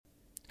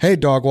Hey,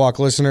 Dog Walk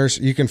listeners,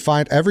 you can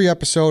find every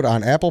episode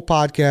on Apple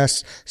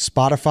Podcasts,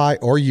 Spotify,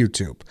 or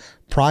YouTube.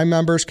 Prime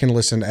members can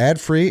listen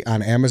ad-free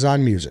on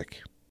Amazon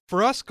Music.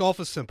 For us, golf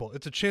is simple.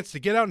 It's a chance to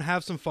get out and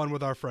have some fun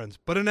with our friends.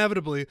 But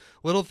inevitably,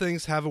 little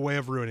things have a way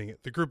of ruining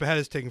it. The group ahead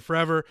is taking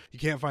forever, you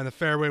can't find the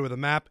fairway with a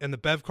map, and the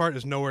bev cart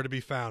is nowhere to be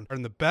found.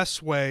 And the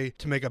best way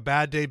to make a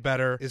bad day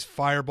better is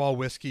Fireball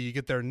Whiskey. You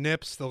get their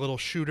nips, the little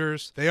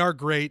shooters. They are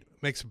great.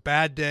 Makes a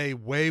bad day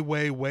way,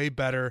 way, way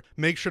better.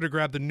 Make sure to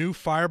grab the new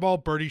Fireball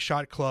Birdie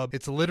Shot Club.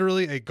 It's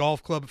literally a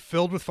golf club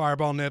filled with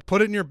Fireball nip.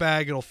 Put it in your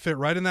bag. It'll fit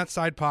right in that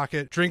side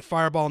pocket. Drink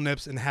Fireball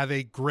nips and have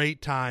a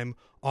great time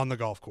on the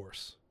golf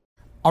course.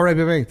 All right,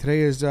 baby. Today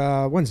is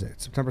Wednesday.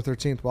 It's September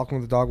 13th. Welcome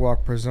to the Dog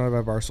Walk presented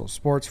by Barstool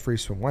Sports. Free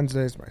Swim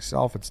Wednesdays.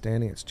 Myself, it's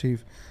Danny, it's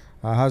Chief.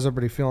 How's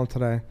everybody feeling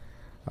today?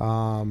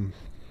 Yeah.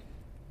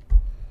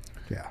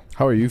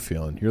 How are you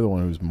feeling? You're the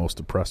one who was most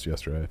depressed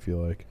yesterday, I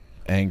feel like.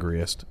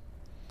 Angriest.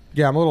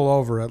 Yeah, I'm a little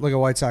over it. Look at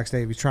White Sox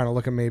Dave. He's trying to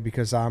look at me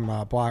because I'm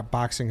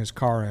boxing his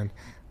car in.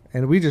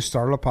 And we just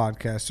started a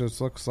podcast, so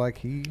it looks like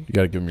he... You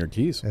got to give him your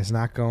keys. It's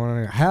not going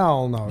anywhere.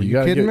 Hell no.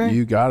 You kidding me?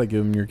 You got to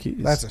give him your keys.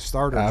 That's a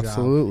starter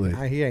Absolutely.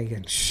 job. He ain't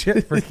getting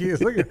shit for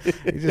keys. Look at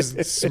he's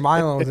just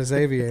smiling with his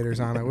aviators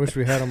on. I wish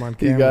we had him on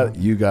camera.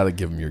 You got to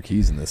give him your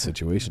keys in this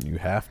situation. You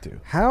have to.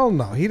 Hell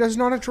no. He doesn't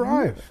know how to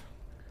drive.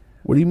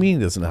 What do you mean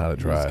he doesn't know how to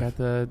drive? He's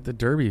got the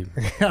derby.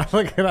 Yeah,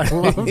 look at I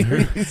love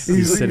him.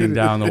 He's sitting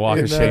down the walk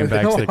of shame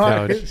back to the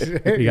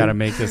couch. You got to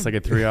make this like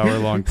a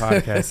 3-hour-long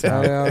podcast.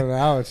 I don't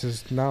know. It's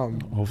just no.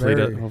 Hopefully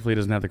he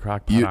doesn't have the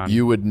crock pot on.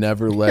 You would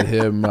never let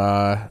him.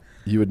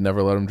 You would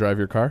never let him drive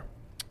your car.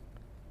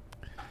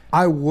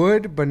 I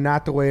would, but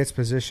not the way it's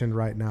positioned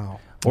right now.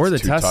 Or the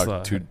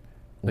Tesla.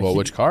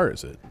 Which car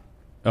is it?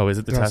 Oh, is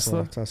it the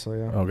Tesla? Tesla,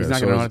 yeah. Okay, He's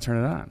not going to know how to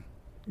turn it on.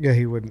 Yeah,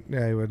 he wouldn't.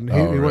 Yeah, he wouldn't. He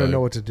really? wouldn't know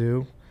what to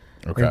do.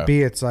 Okay. And B,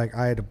 it's like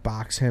I had to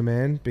box him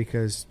in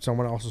because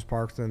someone else was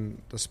parked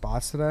in the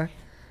spots today.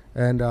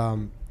 And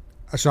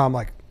so I'm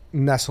like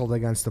nestled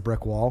against the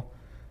brick wall.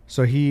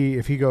 So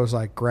if he goes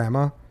like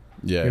grandma,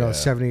 the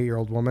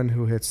 78-year-old woman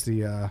who hits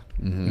the,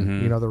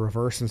 the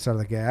reverse instead of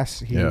the gas,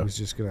 he was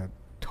just going to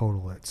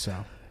total it. So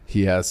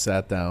he has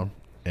sat down,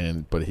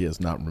 but he has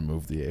not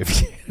removed the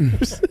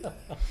aviators.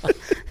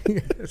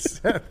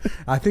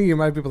 I think you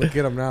might be able to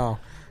get him now.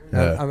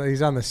 Yeah.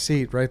 He's on the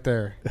seat right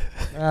there.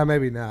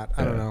 Maybe not.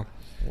 I don't know.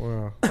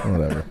 Well,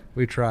 whatever.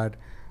 We tried.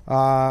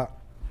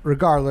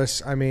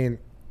 Regardless, I mean,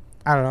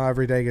 I don't know.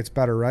 Every day gets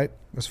better, right?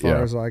 As far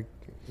as like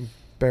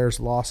Bears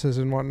losses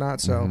and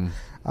whatnot. So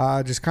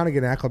just kind of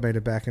getting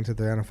acclimated back into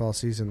the NFL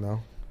season,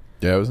 though.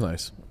 Yeah, it was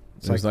nice.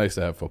 It was nice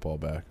to have football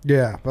back.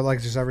 Yeah, but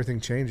like just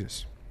everything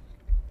changes.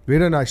 We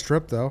had a nice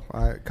trip, though.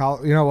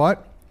 You know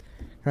what?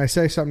 Can I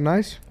say something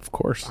nice? Of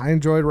course. I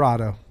enjoyed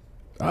Rado.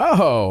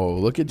 Oh,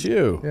 look at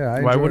you. Yeah,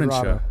 Why wouldn't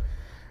you?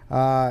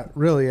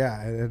 Really,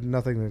 yeah. It had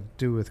nothing to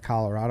do with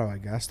Colorado, I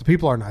guess. The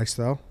people are nice,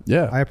 though.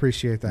 Yeah. I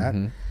appreciate that.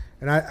 Mm-hmm.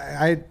 And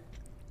I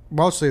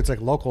mostly it's like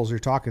locals you're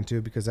talking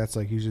to because that's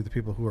like usually the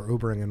people who are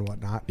Ubering and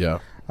whatnot. Yeah.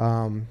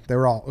 They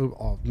were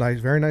all nice,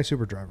 very nice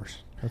Uber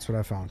drivers. That's what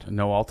I found.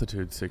 No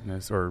altitude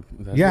sickness, or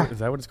is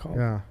that what it's called?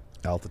 Yeah.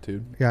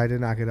 Altitude? Yeah, I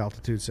did not get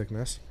altitude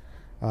sickness.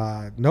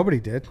 Nobody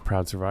did.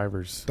 Proud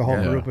survivors. The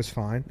whole group was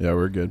fine. Yeah,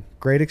 we're good.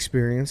 Great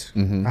experience.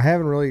 Mm-hmm. I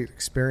haven't really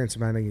experienced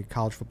many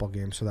college football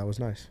games, so that was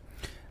nice.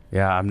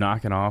 Yeah, I'm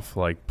knocking off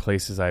like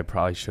places I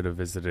probably should have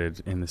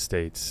visited in the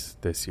States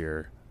this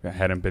year. I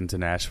hadn't been to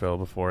Nashville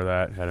before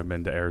that. Hadn't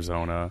been to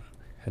Arizona.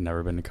 Had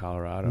never been to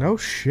Colorado. No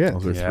shit.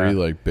 Those are three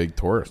like big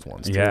tourist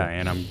ones. Too. Yeah,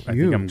 and I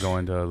think I'm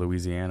going to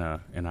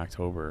Louisiana in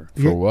October.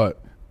 For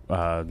what?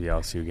 The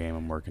LSU game.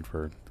 I'm working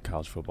for the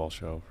college football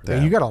show.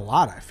 You got a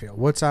lot, I feel.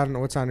 What's on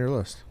your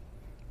list?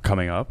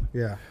 Coming up?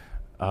 Yeah.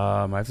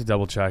 I have to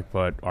double check,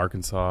 but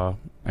Arkansas,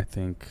 I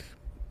think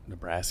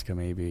Nebraska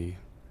maybe.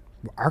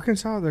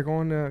 Arkansas, they're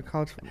going to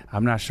college.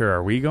 I'm not sure.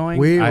 Are we going?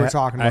 We were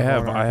talking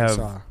about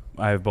Arkansas.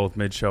 I have both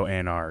mid show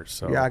and ours.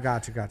 So yeah, I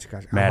got you.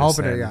 Madison, I'm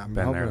hoping it. Yeah, I'm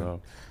hoping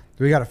though.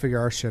 We got to figure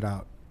our shit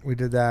out. We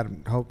did that.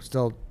 And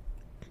still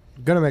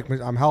gonna make.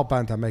 I'm hell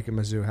bent on making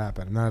Mizzou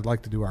happen, and I'd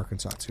like to do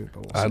Arkansas too.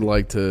 But I'd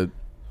like to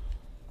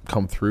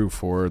come through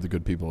for the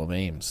good people of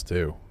Ames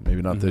too.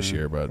 Maybe not this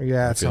year, but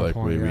I feel like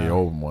we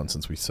owe them one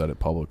since we said it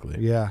publicly.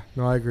 Yeah,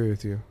 no, I agree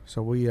with you.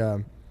 So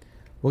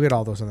we'll get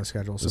all those on the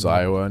schedule. Is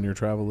Iowa on your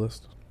travel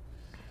list?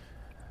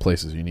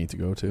 Places you need to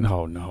go to?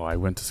 No. I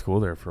went to school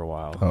there for a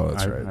while. Oh,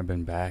 that's right. I've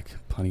been back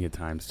plenty of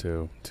times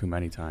too. Too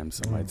many times,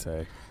 some might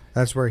say.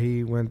 That's where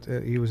he went.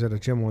 He was at a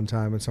gym one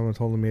time, and someone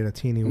told him he had a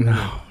teeny weenie.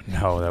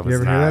 No, that was. You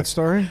ever hear that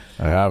story?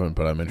 I haven't,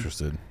 but I'm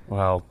interested.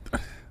 Well, a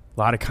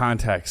lot of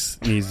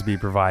context needs to be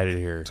provided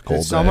here. It's a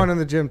cold Did someone in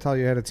the gym tell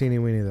you had a teeny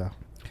weenie though?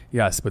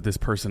 Yes, but this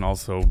person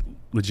also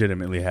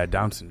legitimately had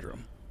Down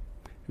syndrome.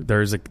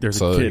 There's a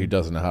kid. He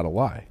doesn't know how to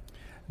lie.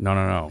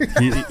 No.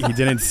 He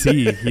didn't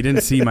see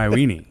my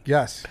weenie.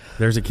 Yes.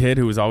 There's a kid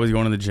who was always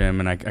going to the gym,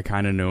 and I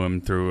kind of knew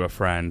him through a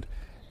friend,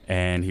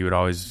 and he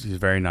was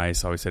very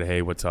nice. Always said,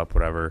 "Hey, what's up?"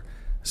 Whatever.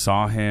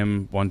 Saw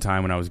him one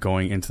time when I was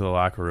going into the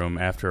locker room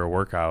after a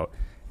workout,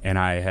 and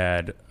I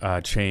had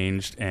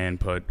changed and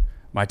put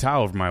my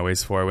towel over my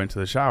waist before I went to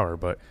the shower.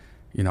 But,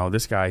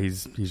 this guy,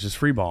 he's just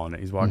freeballing it.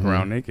 He's walking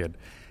around naked.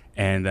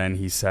 And then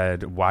he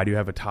said, why do you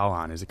have a towel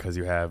on? Is it because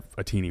you have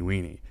a teeny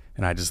weenie?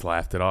 And I just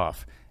laughed it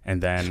off.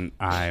 And then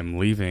I'm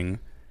leaving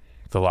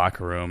the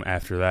locker room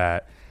after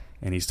that,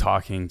 and he's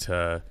talking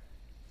to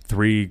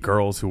 3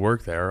 girls who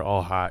work there,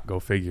 all hot, go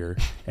figure,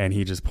 and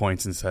he just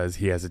points and says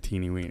he has a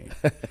teeny weenie.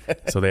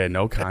 So they had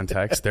no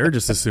context. They're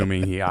just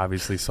assuming he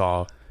obviously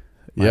saw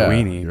my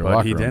weenie,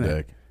 but he didn't.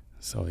 Dick.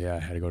 So, I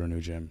had to go to a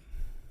new gym.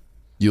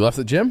 You left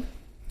the gym?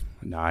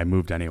 No, I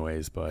moved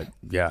anyways, but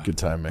yeah. Good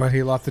time, man. But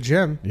he left the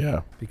gym.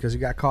 Yeah. Because he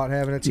got caught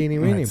having a teeny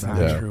weenie. That's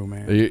not true,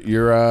 man.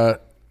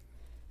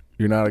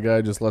 You're not a guy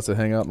who just lets it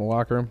hang out in the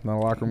locker room? Not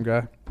a locker room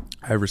guy?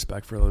 I have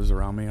respect for those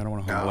around me. I don't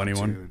want to humble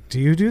anyone. Dude. Do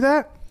you do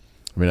that?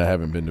 I mean, I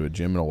haven't been to a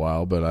gym in a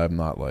while, but I'm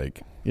not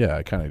like,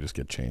 I kind of just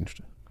get changed.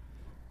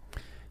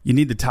 You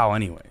need the towel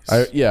anyways.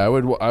 I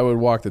would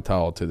walk the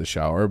towel to the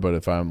shower, but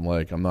if I'm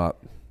like, I'm not,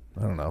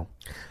 I don't know.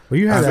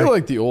 Well, I feel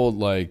like the old,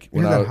 like,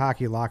 when that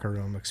hockey locker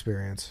room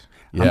experience.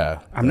 Yeah.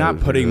 I'm not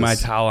putting my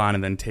towel on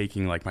and then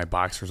taking like my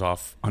boxers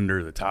off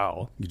under the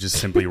towel. You just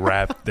simply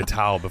wrap the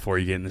towel before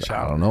you get in the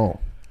shower. I don't know.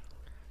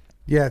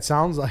 Yeah, it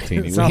sounds like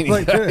Teeny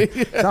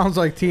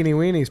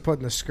Weenie's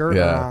putting the skirt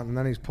on and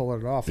then he's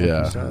pulling it off.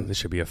 Like this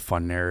should be a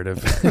fun narrative.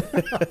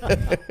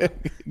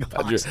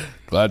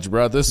 glad you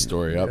brought this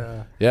story up.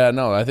 Yeah,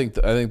 no, I think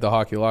the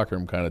hockey locker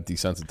room kind of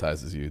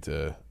desensitizes you to.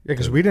 Yeah,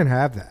 because we didn't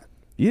have that.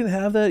 You didn't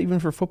have that even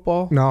for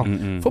football? No.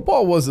 Mm-mm.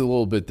 Football was a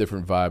little bit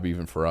different vibe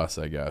even for us,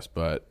 I guess,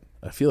 but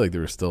I feel like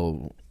we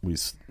still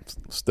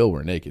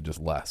were naked, just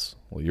less.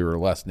 Well, you were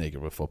less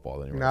naked with football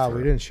than you were. No,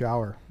 we didn't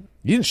shower.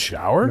 You didn't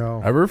shower? No.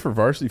 Ever for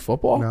varsity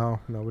football? No,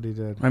 nobody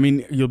did. I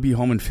mean, you'll be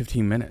home in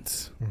 15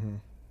 minutes. Mm-hmm.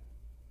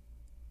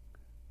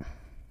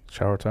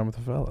 Shower time with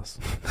the fellas.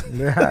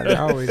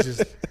 No, we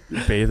just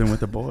bathing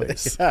with the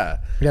boys. Yeah,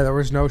 there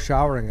was no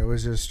showering. It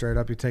was just straight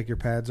up. You take your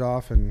pads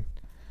off and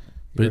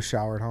you go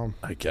shower at home.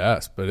 I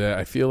guess, but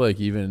I feel like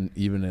even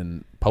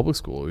in public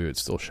school, we would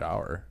still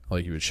shower.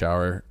 Like you would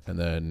shower and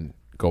then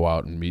go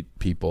out and meet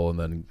people and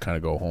then kind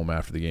of go home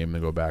after the game and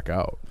then go back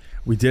out.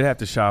 We did have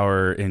to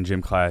shower in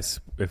gym class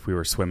if we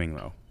were swimming,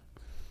 though,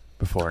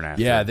 before and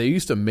after. Yeah, they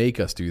used to make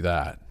us do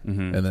that.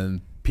 Mm-hmm. And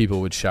then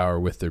people would shower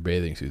with their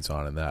bathing suits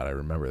on and that. I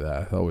remember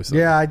that.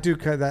 I do.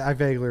 I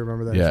vaguely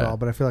remember that as well,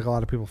 but I feel like a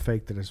lot of people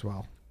faked it as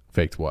well.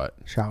 Faked what?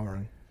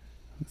 Showering.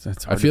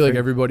 I feel like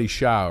everybody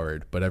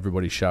showered, but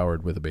everybody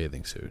showered with a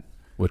bathing suit,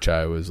 which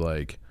I was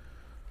like,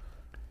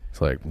 it's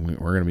like, we're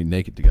going to be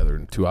naked together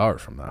in 2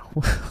 hours from now.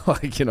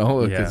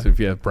 Because if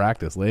you have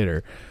practice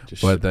later.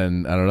 But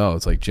then, I don't know,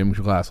 it's like gym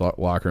class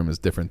locker room is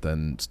different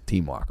than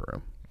team locker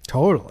room.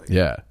 Totally.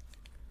 Yeah.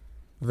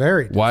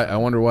 Very different. Why? I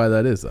wonder why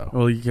that is, though.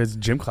 Well, because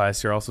gym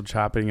class, you're also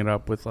chopping it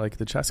up with like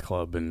the chess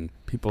club and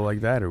people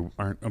like that who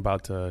aren't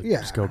about to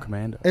just go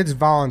commando. It's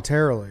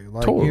voluntarily.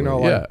 Like, totally,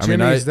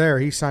 Jimmy's there.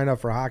 He signed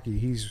up for hockey.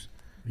 He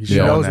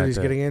knows what he's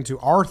getting into.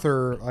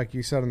 Arthur, like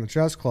you said in the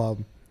chess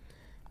club,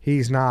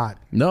 he's not.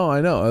 No,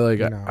 I know.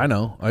 I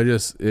know.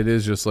 It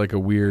is just like a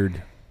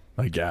weird,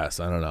 I guess.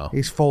 I don't know.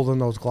 He's folding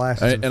those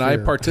glasses. And I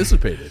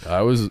participated.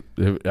 I was,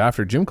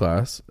 after gym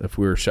class, if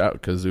we were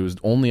because it was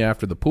only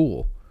after the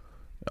pool,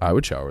 I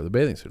would shower with a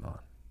bathing suit on.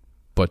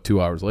 But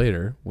 2 hours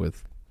later,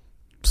 with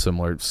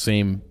sometimes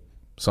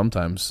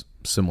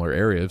similar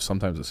areas,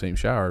 sometimes the same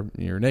shower,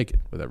 you're naked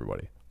with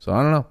everybody. So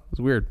I don't know.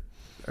 It's weird.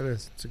 It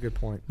is. It's a good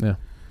point. Yeah.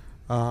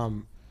 I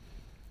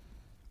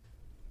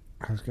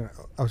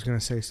was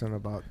gonna say something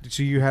about.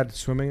 So you had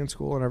swimming in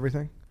school and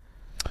everything?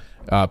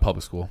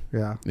 Public school.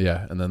 Yeah.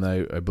 Yeah, and then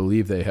I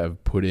believe they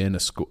have put in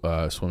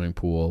a swimming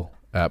pool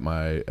at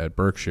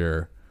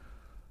Berkshire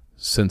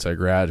since I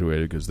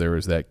graduated, because there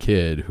was that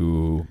kid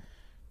who,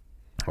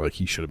 like,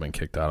 he should have been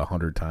kicked out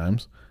 100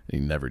 times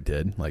and he never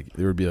did. Like,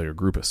 there would be like a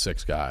group of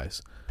 6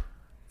 guys,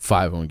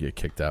 5 of them would get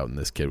kicked out, and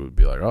this kid would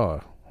be like,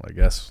 oh, I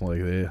guess, like,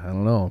 I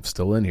don't know, I'm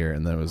still in here.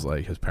 And then it was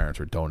like his parents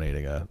were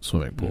donating a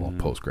swimming pool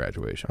post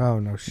graduation. Oh,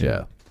 no shit.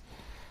 Yeah,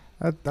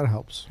 that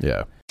helps.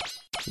 Yeah.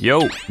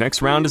 Yo,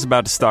 next round is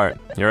about to start.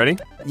 You ready?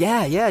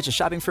 Yeah, just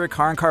shopping for a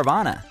car in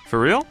Carvana. For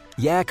real?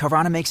 Yeah,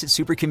 Carvana makes it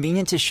super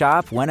convenient to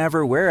shop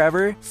whenever,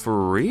 wherever.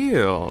 For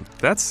real?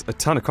 That's a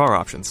ton of car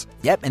options.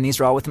 Yep, and these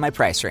are all within my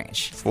price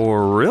range.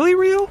 For really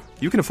real?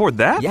 You can afford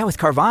that? Yeah, with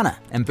Carvana.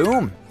 And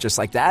boom, just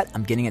like that,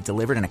 I'm getting it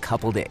delivered in a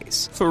couple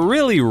days. For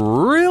really,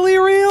 really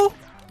real?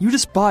 You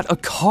just bought a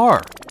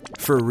car.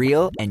 For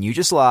real, and you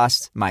just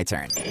lost my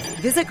turn.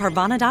 Visit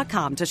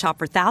Carvana.com to shop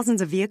for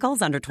thousands of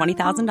vehicles under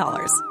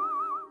 $20,000.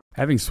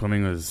 Having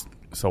swimming was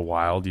so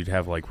wild. You'd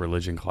have like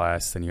religion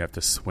class, then you have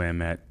to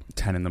swim at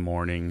 10 in the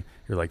morning.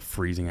 You're like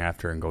freezing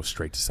after and go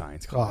straight to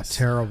science class. Oh,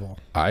 terrible.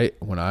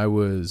 When I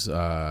was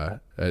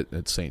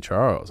at St.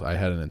 Charles, I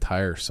had an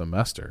entire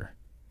semester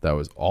that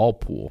was all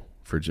pool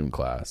for gym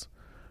class,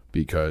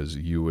 because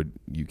you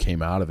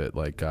came out of it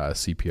like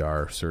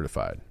CPR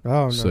certified.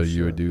 Oh, no. So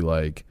you would do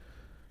like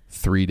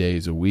 3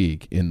 days a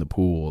week in the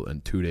pool,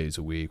 and 2 days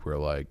a week were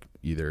like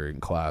either in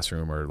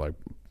classroom or like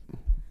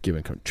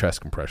giving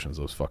chest compressions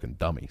to those fucking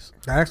dummies.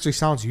 That actually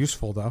sounds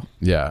useful, though.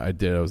 Yeah, I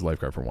did. I was a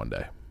lifeguard for one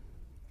day.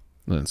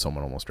 And then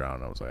someone almost drowned.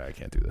 And I was like, I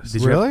can't do this.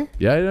 Did really?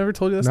 Yeah, I never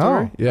told you that No.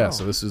 story? Yeah, No.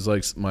 so this is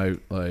like my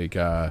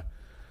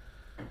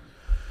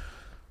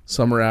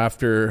summer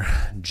after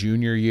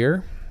junior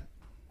year.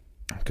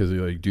 Because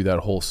you do that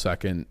whole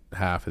second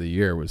half of the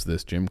year was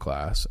this gym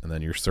class, and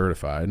then you're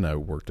certified. And I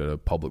worked at a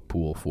public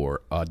pool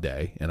for a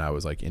day, and I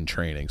was like in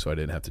training, so I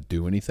didn't have to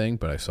do anything.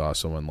 But I saw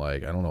someone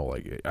like, I don't know,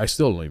 like I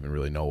still don't even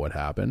really know what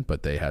happened,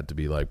 but they had to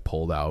be like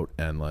pulled out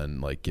and then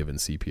like given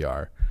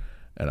CPR.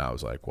 And I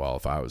was like, well,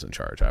 if I was in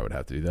charge, I would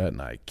have to do that,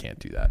 and I can't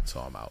do that,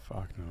 so I'm out.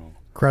 Fuck no.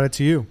 Credit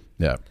to you.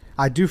 Yeah,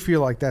 I do feel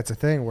like that's a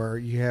thing where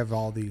you have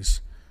all these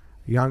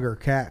younger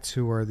cats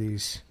who are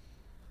these,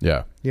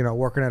 yeah.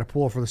 Working at a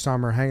pool for the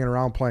summer, hanging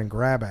around playing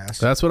grab ass.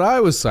 That's what I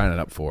was signing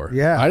up for.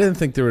 Yeah. I didn't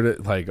think they were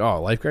like, oh,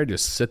 lifeguard,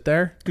 just sit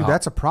there. Dude, Oh,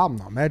 that's a problem,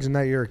 though. Imagine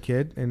that you're a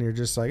kid and you're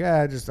just like,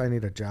 I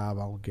need a job.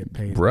 I'll get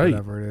paid, Right.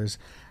 whatever it is.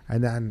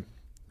 And then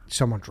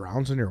someone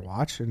drowns in your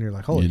watch and you're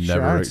like, holy you shit, I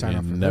never, didn't sign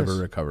up for never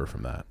this. recover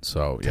from that.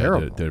 So yeah, I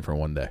Terrible. did it for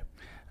one day.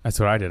 That's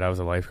what I did. I was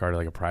a lifeguard at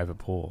like a private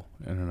pool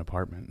in an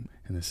apartment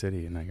in the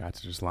city, and I got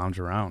to just lounge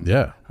around.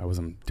 Yeah. I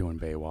wasn't doing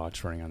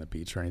Baywatch, running on the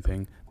beach or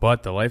anything.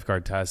 But the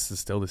lifeguard test is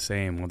still the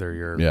same, whether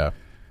you're Yeah.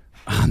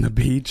 on the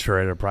beach or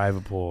at a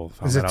private pool.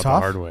 Found Is that it out tough?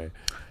 the hard way.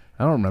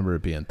 I don't remember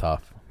it being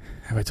tough.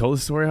 Have I told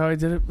the story how I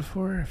did it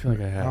before? I feel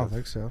like I I have. don't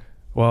think so.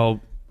 Well,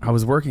 I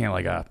was working at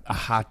like a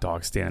hot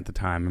dog stand at the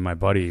time, and my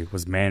buddy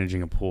was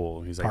managing a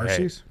pool. He's like,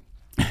 Parsies?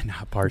 hey,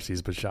 not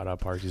Parsies, but shout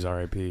out Parsies,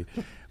 R.I.P.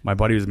 My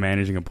buddy was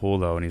managing a pool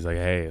though, and he's like,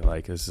 hey,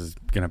 like this is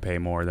gonna pay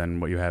more than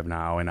what you have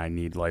now, and I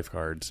need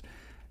lifeguards.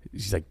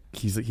 He's like,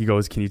 he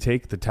goes, can you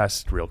take the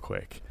test real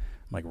quick?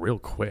 I'm like, real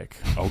quick,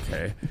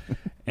 okay.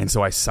 And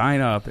so I sign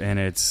up, and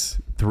it's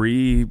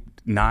 3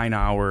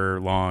 9-hour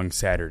long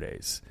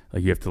Saturdays.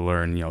 Like you have to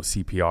learn,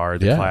 CPR,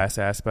 the class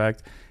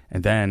aspect,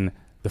 and then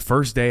the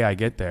first day I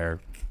get there,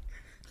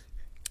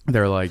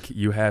 they're like,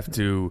 you have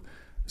to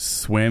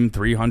swim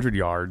 300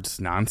 yards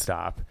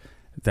nonstop.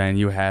 Then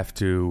you have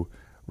to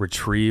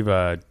retrieve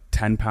a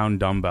 10-pound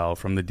dumbbell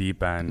from the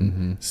deep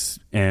end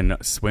and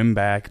swim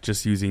back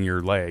just using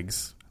your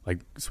legs, like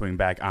swim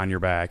back on your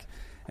back.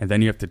 And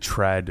then you have to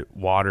tread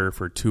water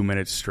for 2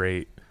 minutes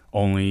straight,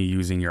 only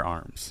using your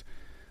arms.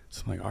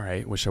 So I'm like, all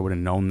right, wish I would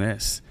have known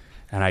this.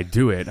 And I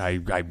do it. I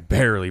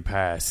barely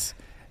pass.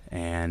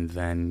 And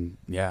then,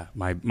 yeah,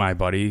 my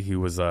buddy, he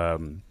was,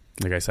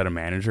 like I said, a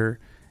manager,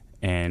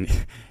 and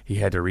he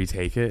had to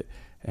retake it.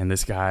 And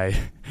this guy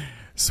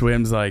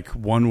swims like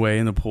one way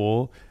in the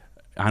pool.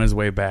 On his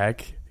way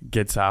back,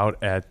 gets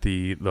out at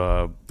the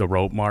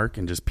rope mark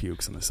and just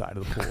pukes on the side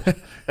of the pool.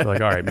 They're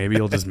like, all right, maybe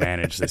you'll just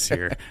manage this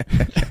year.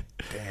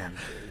 Damn.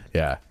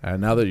 Yeah.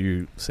 And now that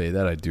you say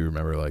that, I do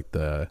remember like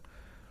the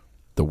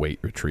weight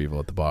retrieval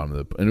at the bottom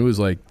of and it was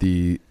like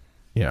the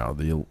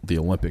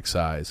Olympic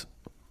size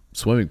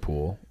swimming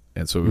pool.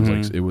 And so it was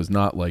like, it was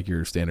not like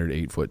your standard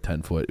 8 foot,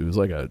 10 foot. It was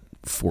like a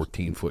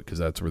 14 foot, because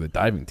that's where the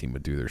diving team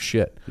would do their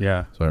shit.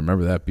 Yeah. So I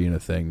remember that being a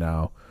thing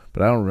now.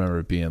 But I don't remember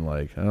it being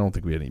like, I don't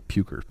think we had any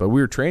pukers. But we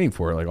were training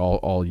for it like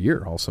all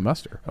year, all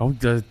semester. Oh,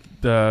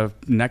 the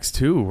next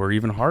two were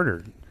even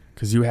harder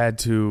because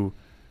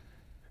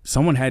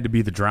someone had to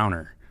be the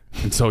drowner.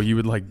 And so you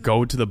would like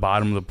go to the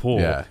bottom of the pool,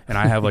 and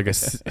I have like a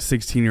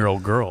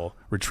 16-year-old girl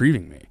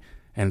retrieving me.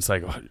 And it's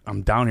like,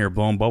 I'm down here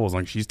blowing bubbles.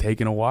 Like, she's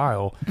taking a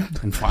while.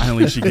 And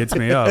finally she gets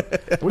me up.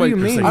 What do you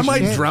mean? I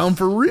might drown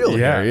for real.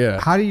 Yeah. Yeah.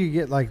 How do you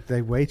get, like,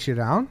 they weight you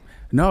down?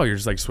 No, you're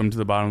just like swim to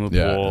the bottom of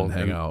the pool. And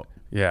hang out.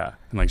 Yeah.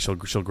 And like she'll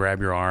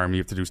grab your arm. You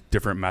have to do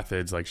different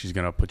methods. Like she's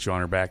going to put you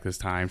on her back this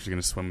time. She's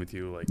going to swim with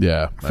you. Like,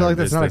 Yeah. I feel like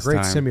that's not a this great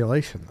time.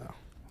 simulation,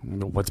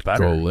 though. What's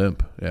better? Go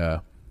limp. Yeah.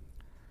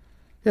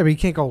 Yeah, but you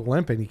can't go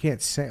limp, and you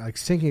can't sink. Like,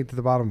 sinking to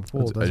the bottom of the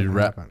pool doesn't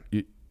happen.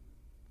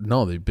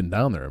 No, they've been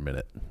down there a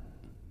minute.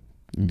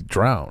 You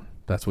drown.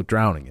 That's what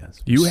drowning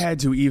is. You had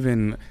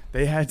to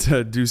they had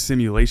to do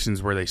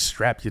simulations where they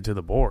strapped you to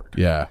the board.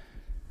 Yeah.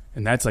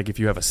 And that's like if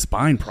you have a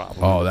spine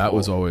problem. Oh, that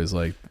was always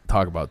like,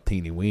 talk about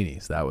teeny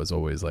weenies. That was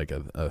always like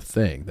a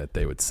thing that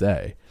they would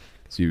say.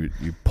 So you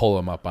pull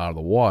them up out of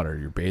the water,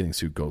 your bathing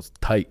suit goes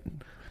tight.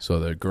 So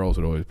the girls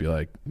would always be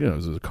like,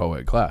 this is a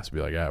co-ed class.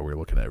 Be like, yeah, we're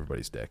looking at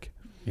everybody's dick.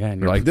 Yeah,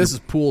 and you're like, this is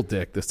pool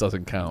dick. This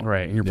doesn't count.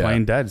 Right, and you're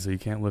playing dead, so you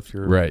can't lift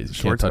your You can't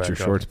shorts touch back your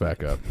up. shorts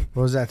back up.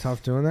 Was that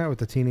tough doing that with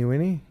the teeny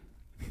weeny?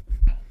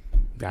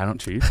 I don't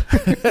cheat.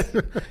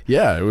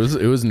 Yeah, it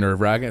was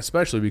nerve wracking,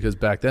 especially because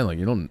back then, like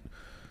I don't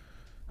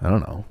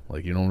know,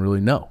 like you don't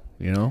really know,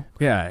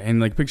 Yeah, and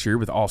like picture you're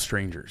with all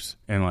strangers,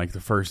 and like the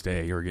first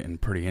day you were getting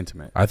pretty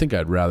intimate. I think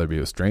I'd rather be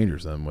with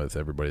strangers than with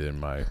everybody in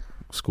my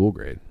school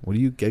grade. What are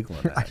you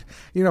giggling at?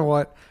 You know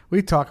what?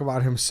 We talk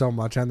about him so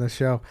much on this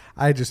show.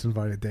 I just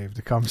invited Dave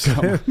to come sit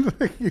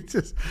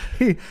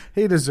in.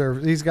 he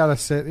deserves. He's got to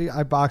sit.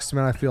 I boxed him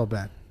and I feel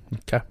bad.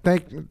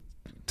 Okay.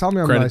 Tell me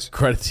I'm credit, nice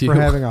credit to for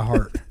you. having a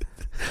heart.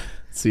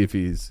 See if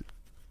he's.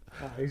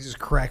 He's just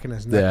cracking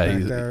his neck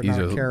back there. He's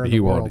not caring he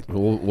the won't.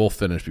 world. We'll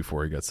finish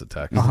before he gets the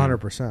text.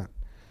 100%.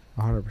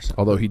 100%.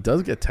 Although he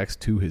does get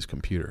text to his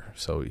computer,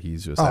 so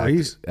he's just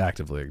he's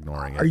actively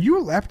ignoring it. Are you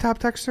a laptop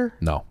texter?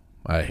 No,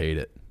 I hate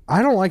it.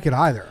 I don't like it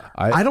either.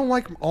 I don't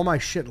like all my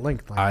shit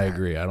linked like I that.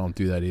 agree. I don't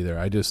do that either.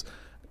 I just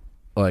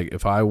like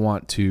if I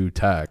want to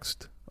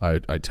text, I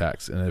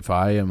text, and if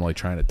I am like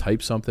trying to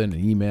type something, an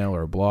email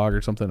or a blog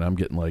or something, I'm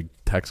getting like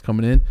text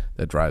coming in,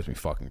 that drives me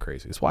fucking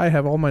crazy. That's why I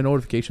have all my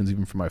notifications,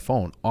 even from my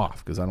phone,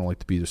 off because I don't like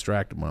to be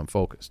distracted when I'm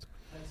focused.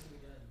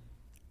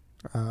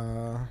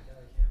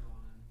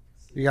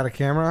 You got a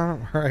camera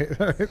on? All right.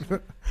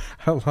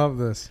 I love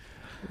this.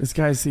 This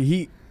guy,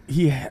 see,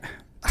 he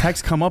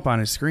text come up on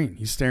his screen.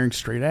 He's staring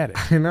straight at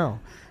it. I know.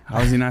 How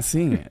is he not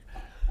seeing it?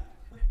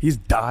 He's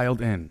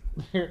dialed in.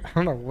 I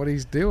don't know what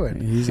he's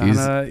doing. He's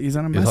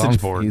on a message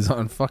board. He's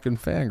on fucking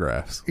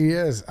Fangraphs. He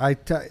is.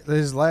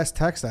 His last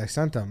text I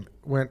sent him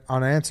went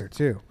unanswered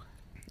too.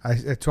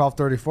 At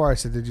 12:34, I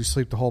said, "Did you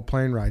sleep the whole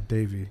plane ride,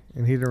 Davey?"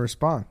 And he didn't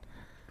respond.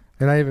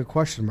 And I even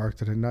question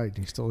marked it at night, and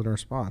he still didn't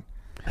respond.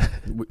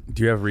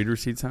 Do you have read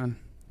receipts on?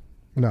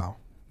 No.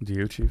 Do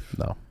you, Chief?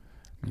 No.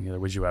 Neither.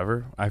 Would you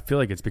ever? I feel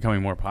like it's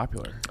becoming more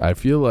popular. I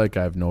feel like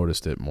I've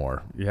noticed it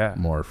more. Yeah.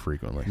 More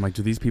frequently. I'm like,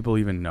 do these people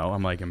even know?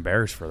 I'm like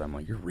embarrassed for them.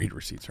 Like, your read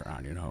receipts are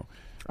on, you know?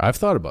 I've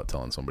thought about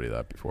telling somebody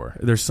that before.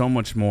 There's so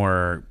much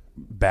more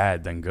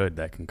bad than good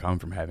that can come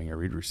from having your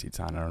read receipts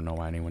on. I don't know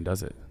why anyone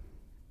does it.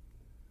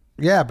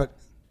 Yeah, but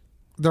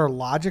their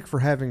logic for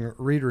having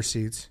read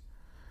receipts.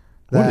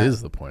 What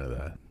is the point of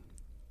that?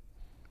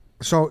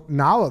 So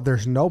now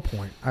there's no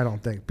point, I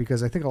don't think,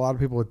 because I think a lot of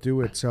people would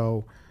do it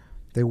so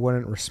they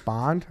wouldn't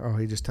respond. Oh,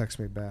 he just texted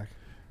me back.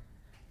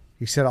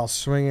 He said, "I'll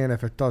swing in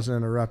if it doesn't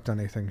interrupt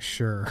anything."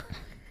 Sure.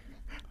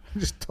 I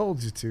just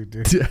told you to,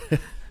 dude.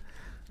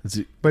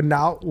 But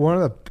now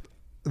one of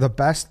the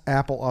best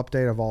Apple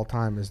update of all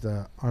time is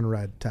the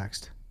unread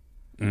text.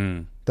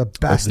 The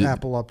best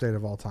Apple update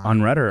of all time.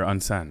 Unread or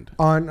unsend?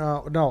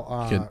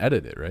 You can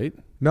edit it, right?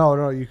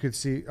 No, you could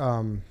see.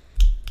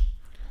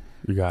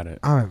 You got it.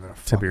 I'm having a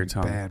Tip of your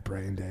fucking tongue. bad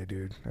brain day,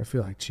 dude. I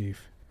feel like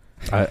Chief.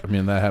 I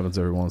mean, that happens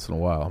every once in a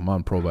while. I'm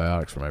on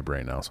probiotics for my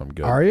brain now, so I'm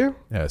good. Are you?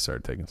 Yeah, I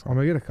started taking some. I'm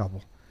gonna get a couple.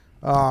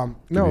 Give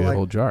No, you a like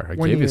whole jar. I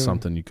when gave you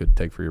something you could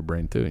take for your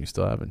brain too, and you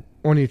still haven't.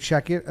 when you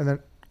check it and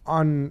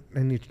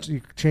then you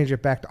change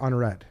it back to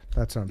unread.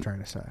 That's what I'm trying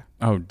to say.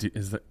 Oh,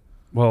 is that?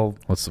 Well,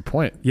 What's the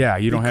point? yeah,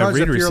 you don't have Because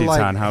read if you're receipts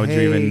like, on. How would you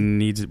hey- even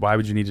need to? Why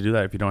would you need to do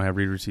that if you don't have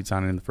read receipts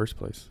on in the first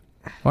place?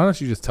 Why don't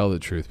you just tell the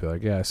truth? Be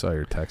like, yeah, I saw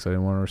your text. I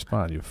didn't want to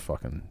respond. You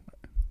fucking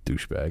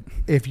douchebag.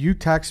 If you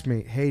text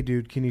me, "Hey,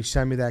 dude, can you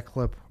send me that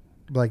clip?"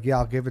 Like, yeah,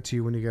 I'll give it to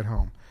you when you get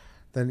home.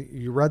 Then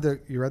you read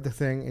the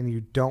thing and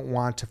you don't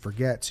want to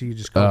forget, so you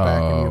just go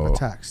back and you have a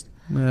text.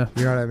 Yeah.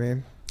 You know what I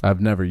mean? I've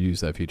never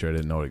used that feature. I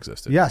didn't know it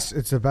existed. Yes,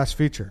 it's the best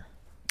feature.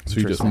 So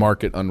you just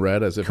mark it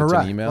unread as if Correct.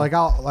 it's an email? Like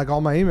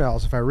all my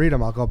emails, if I read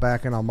them, I'll go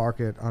back and I'll mark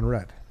it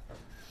unread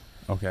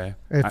Okay.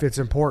 if it's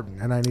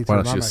important and I need to Why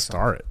don't remind you just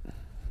myself. star it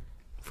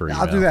for Yeah,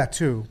 email? I'll do that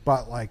too,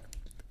 but like,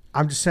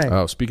 I'm just saying.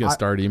 Oh, speaking of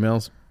starred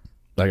emails,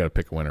 I got to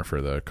pick a winner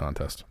for the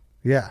contest.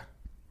 Yeah,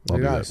 I'll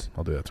you do guys, that.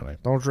 I'll do that tonight.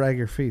 don't drag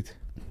your feet.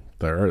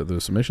 The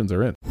submissions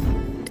are in.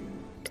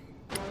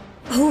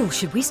 Oh,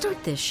 should we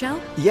start this show?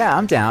 Yeah,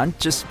 I'm down.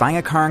 Just buying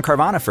a car on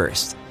Carvana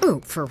first.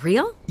 Ooh, for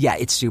real? Yeah,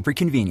 it's super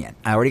convenient.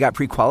 I already got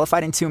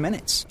pre-qualified in 2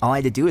 minutes. All I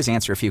had to do is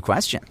answer a few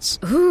questions.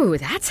 Ooh,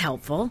 that's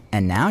helpful.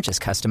 And now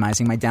just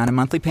customizing my down and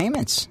monthly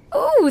payments.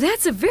 Ooh,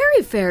 that's a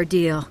very fair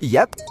deal.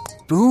 Yep.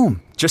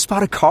 Boom. Just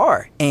bought a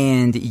car.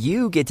 And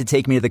you get to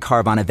take me to the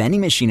Carvana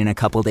vending machine in a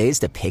couple days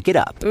to pick it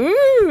up.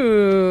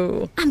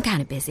 Ooh, I'm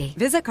kind of busy.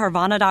 Visit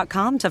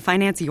Carvana.com to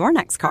finance your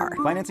next car.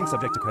 Financing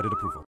subject to credit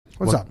approval.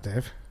 What's up,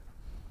 Dave?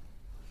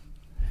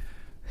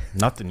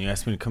 Nothing. You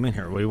asked me to come in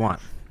here. What do you want?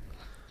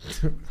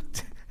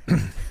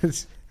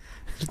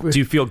 Do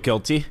you feel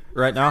guilty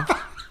right now?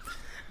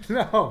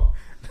 No.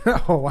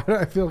 Why do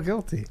I feel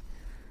guilty?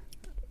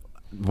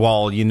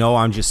 Well, you know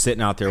I'm just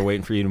sitting out there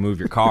waiting for you to move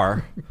your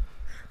car.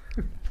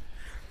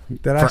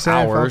 Did I For say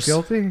hours. I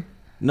felt guilty?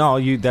 No,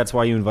 that's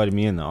why you invited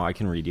me in, though. I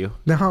can read you.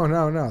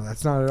 No.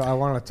 That's not it. I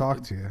want to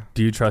talk to you.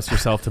 Do you trust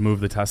yourself to move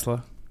the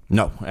Tesla?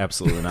 No,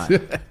 absolutely not.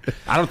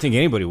 I don't think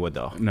anybody would,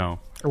 though. No.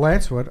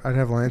 Lance would. I'd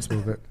have Lance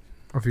move it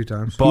a few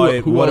times.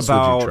 But Who what else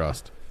about? would you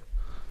trust?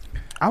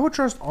 I would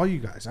trust all you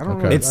guys. I don't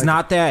Okay. really It's like-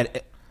 not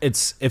that.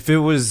 It's if it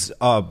was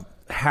a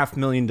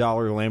 $500,000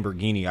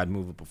 Lamborghini, I'd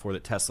move it before the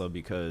Tesla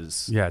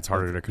because Yeah, it's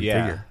harder to configure.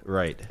 yeah,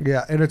 right.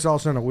 Yeah, and it's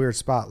also in a weird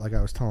spot, like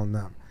I was telling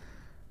them.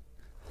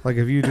 Like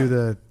if you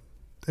do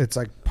it's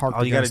like parked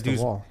All you got to against do the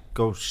is wall.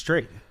 go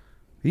straight.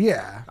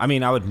 Yeah. I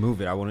mean, I would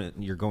move it. I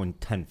wouldn't. You're going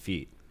 10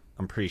 feet.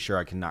 I'm pretty sure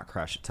I can not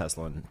crash a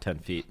Tesla in 10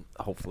 feet.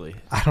 Hopefully,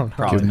 I don't know.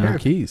 Probably Give him your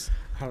not. keys.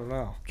 I don't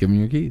know. Give him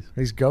your keys.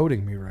 He's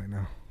goading me right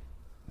now.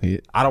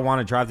 I don't want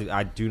to drive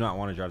I do not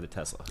want to drive the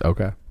Tesla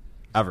Okay.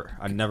 ever.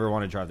 I never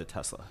want to drive the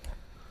Tesla.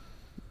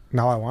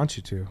 Now I want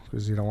you to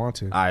because you don't want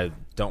to. I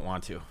don't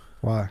want to.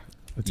 Why?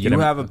 You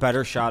have a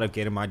better shot of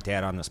getting my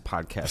dad on this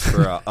podcast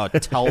for a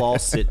tell-all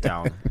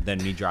sit-down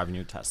than me driving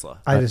your Tesla.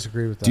 I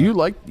disagree with that. Do you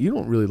like? You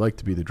don't really like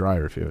to be the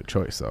driver if you have a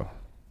choice, though.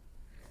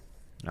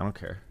 I don't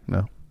care.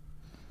 No.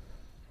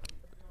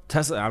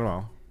 Tesla, I don't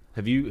know.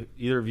 Have you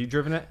either of you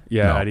driven it?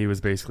 Yeah, No. Eddie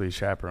was basically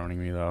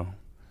chaperoning me though.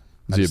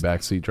 Is he a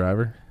backseat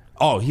driver?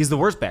 Oh, he's the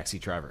worst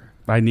backseat driver.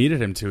 I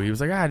needed him to. He was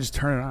like, just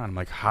turn it on. I'm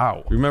like,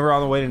 how? Remember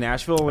on the way to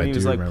Nashville when I he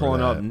was do like remember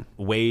pulling that.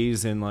 up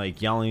Waze and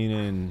like yelling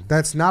and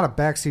That's not a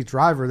backseat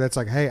driver. That's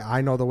like, hey,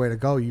 I know the way to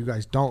go. You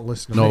guys don't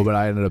listen to me. No, but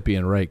I ended up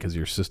being right because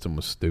your system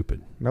was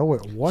stupid. No,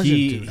 it wasn't.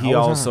 dude. I he was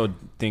also not.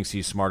 thinks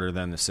he's smarter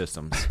than the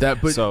systems. But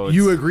So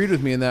you it's- agreed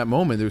with me in that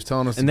moment. It was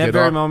telling us in to that get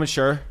very off. moment,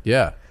 sure.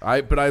 Yeah,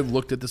 but I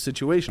looked at the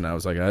situation. I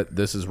was like,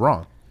 this is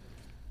wrong.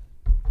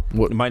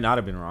 What It might not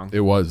have been wrong.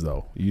 it was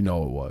though, you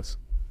know, it was.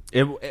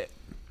 It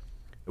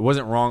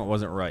wasn't wrong. It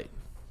wasn't right.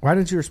 Why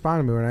didn't you respond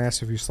to me when I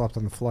asked if you slept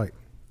on the flight?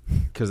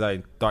 Because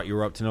I thought you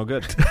were up to no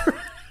good.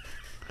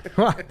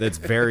 That's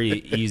very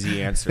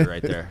easy answer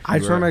right there. I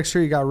just want to make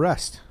sure you got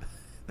rest.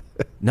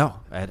 No,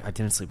 I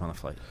didn't sleep on the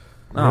flight.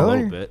 A Really?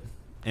 little bit,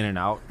 in and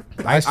out.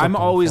 I slept on I'm the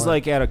always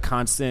flight. like at a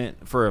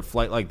constant for a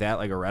flight like that,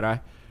 like a red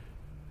eye.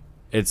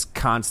 It's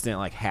constant,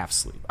 like half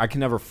sleep. I can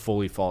never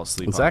fully fall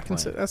asleep. Was on that a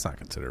plane. that's not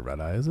considered red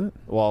eye, is it?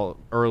 Well,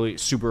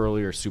 super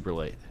early or super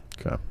late.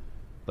 Okay,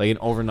 Like an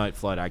overnight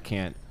flight, I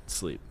can't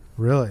sleep.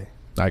 Really?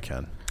 I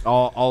can.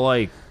 I'll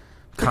like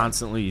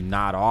constantly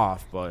nod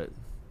off, but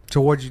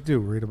So what'd you do?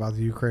 Read about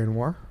the Ukraine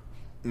war?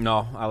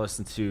 no, I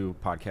listen to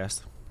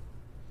podcasts.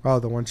 Oh,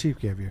 the one Chief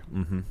gave you.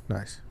 Mm-hmm.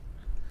 Nice.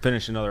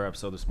 Finished another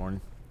episode this morning.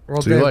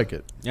 Well, So you Dave, like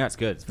it? Yeah, it's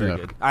good. It's very Yeah.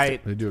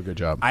 good. They do a good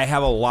job. I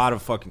have a lot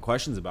of fucking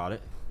questions about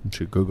it. You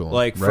should Google them.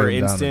 Like Write for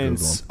them down and Google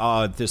instance,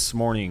 them. this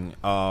morning,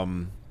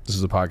 This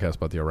is a podcast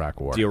about the Iraq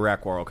War. the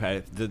Iraq War.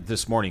 Okay,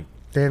 this morning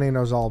Danny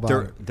knows all about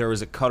it. there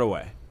was a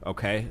cutaway.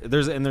 Okay,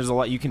 there's a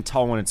lot you can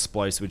tell when it's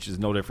spliced, which is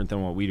no different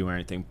than what we do or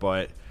anything.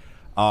 But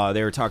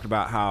they were talking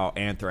about how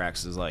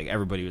anthrax is like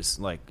everybody was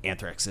like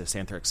anthrax this,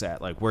 anthrax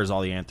that. Like where's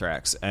all the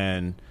anthrax?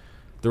 And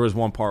there was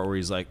one part where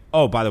he's like,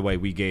 oh, by the way,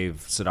 we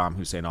gave Saddam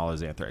Hussein all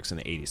his anthrax in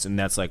the 80s, and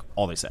that's like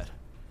all they said.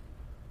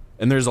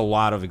 And there's a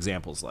lot of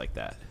examples like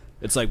that.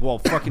 It's like, well,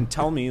 fucking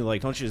tell me,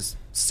 like, don't you just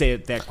say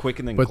it that quick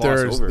and then But gloss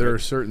over there it. are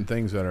certain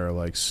things that are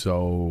like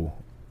so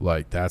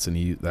like that's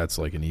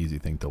like an easy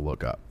thing to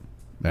look up,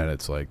 and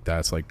it's like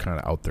that's like kind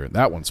of out there.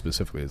 That one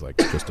specifically is like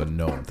just a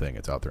known thing.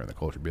 It's out there in the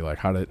culture. Be like,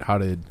 how did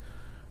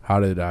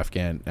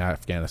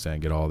Afghanistan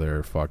get all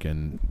their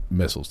fucking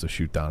missiles to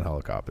shoot down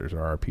helicopters or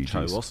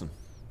RPGs?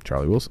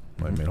 Charlie Wilson.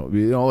 I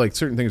mean, like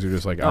certain things are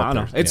just like out I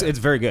there. know. It's Yeah. it's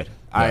very good.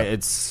 Yeah.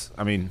 It's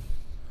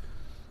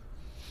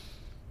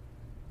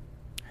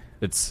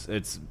It's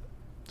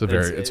a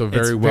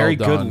very well very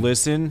done. good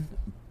listen,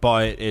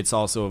 but it's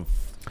also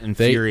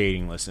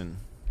infuriating listen.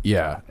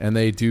 Yeah, and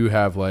they do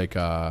have like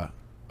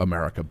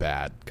America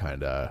bad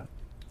kind of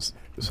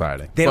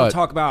siding. They don't But-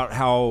 talk about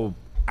how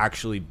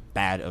actually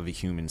bad of a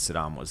human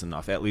Saddam was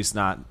enough, at least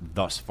not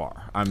thus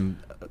far. I'm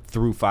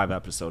through 5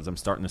 episodes. I'm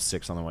starting the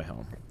 6 on the way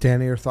home.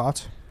 Danny, your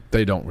thoughts?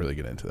 They don't really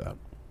get into that.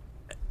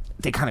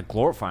 They kind of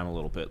glorify him a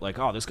little bit, like,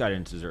 oh, this guy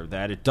didn't deserve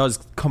that. It does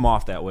come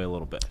off that way a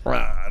little bit.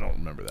 I don't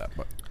remember that,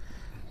 but You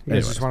guys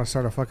anyways. just want to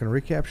start a fucking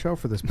recap show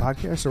for this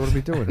podcast, or what are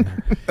we doing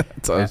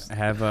here?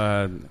 Have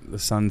the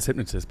Sun's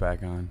hypnotist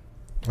back on.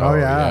 Oh,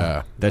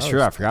 yeah. That's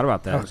true. I forgot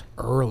about that. That was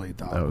early,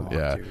 dog. That was- walk,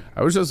 yeah. dude.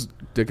 I was just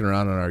dicking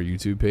around on our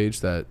YouTube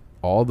page that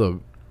all the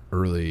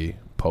early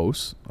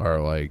posts are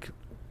like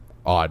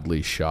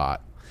oddly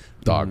shot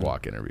dog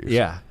walk interviews.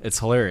 Yeah, it's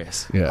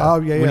hilarious. Yeah. Oh,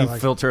 yeah, When yeah. you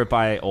like, filter it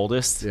by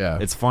oldest, Yeah.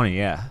 it's funny,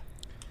 yeah.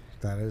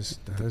 that is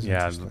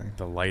Yeah, interesting.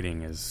 the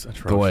lighting is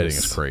atrocious. The lighting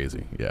is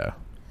crazy. Yeah.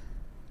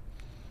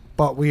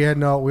 But we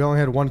only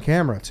had one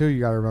camera, too. You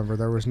got to remember.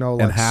 There was no,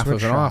 like, And half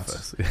switch of an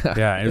shots. office.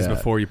 Yeah, it was Yeah.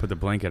 before you put the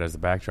blanket as the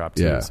backdrop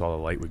too, Yeah. so all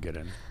the light would get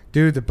in.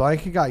 Dude, the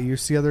blanket got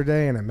used the other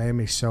day, and it made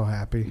me so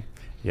happy.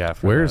 Yeah.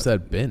 for Where's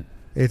that bin?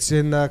 It's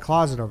in the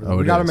closet over there. Oh,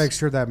 We it got to is. make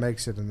sure that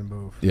makes it in the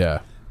move. Yeah.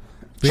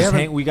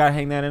 We We got to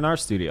hang that in our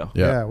studio.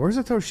 Yeah. Where's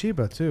the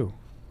Toshiba, too?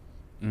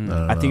 I don't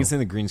I think know. it's in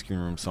the green screen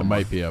room It somewhere.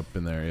 might be up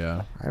in there,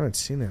 yeah. I haven't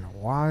seen it in a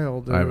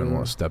while, dude. I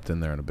haven't stepped in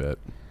there in a bit.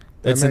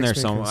 That It's in makes there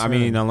me somewhere. I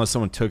concerned. mean, unless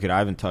someone took it, I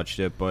haven't touched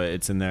it, but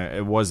it's in there.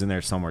 It was in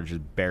there somewhere,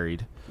 just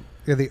buried.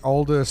 Yeah, the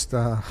oldest,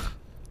 dude,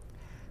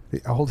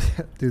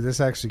 this is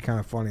actually kind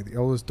of funny. The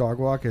oldest dog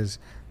walk is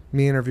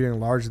me interviewing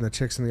Large and the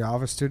Chicks in the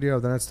Office studio.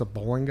 Then it's the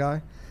bowling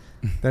guy.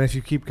 Then if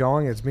you keep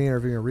going, it's me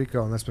interviewing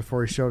Rico, and that's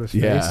before he showed his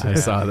Yeah, face. I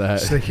saw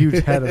that. It's the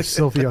huge head of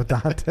Silvio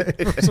Dante.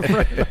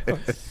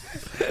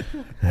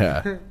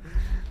 Yeah.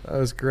 That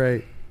was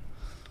great.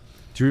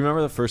 Do you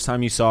remember the first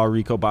time you saw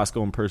Rico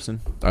Bosco in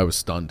person? I was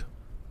stunned.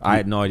 I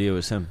had no idea it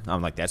was him.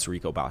 I'm like, that's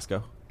Rico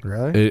Bosco.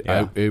 Really?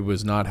 It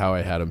was not how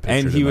I had him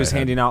pictured. And he in was my head.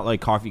 handing out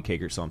like coffee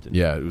cake or something.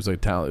 Yeah, it was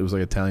like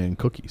Italian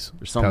cookies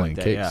Or something Italian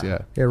like that, cakes. yeah.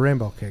 Yeah, Yeah,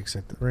 rainbow cakes.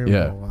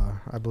 Rainbow,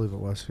 I believe it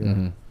was. Yeah.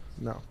 Mhm.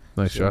 No.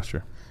 Nice Sure.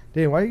 gesture.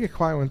 Dave, why do you get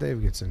quiet when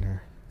Dave gets in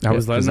here? I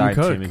was letting him I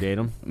cook. intimidate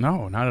him.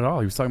 No, not at all.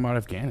 He was talking about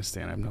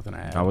Afghanistan. I have nothing to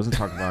add. I wasn't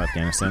talking about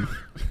Afghanistan.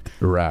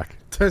 Iraq.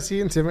 Does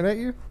he intimidate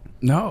you?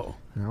 No.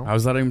 No. I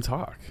was letting him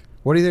talk.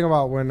 What do you think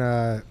about when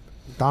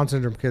Down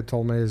syndrome kid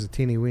told me he was a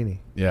teeny weeny?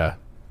 Yeah,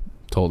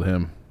 told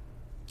him.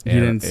 He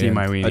didn't see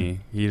my weenie.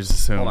 He just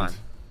assumed. Hold on.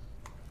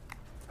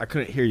 I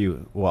couldn't hear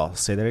you. Well,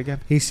 say that again.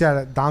 He said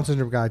a Down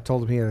syndrome guy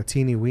told him he had a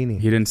teeny weenie.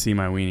 He didn't see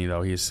my weenie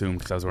though. He assumed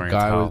because I was wearing a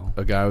towel.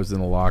 A guy was in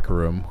the locker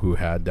room who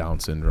had Down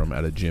syndrome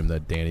at a gym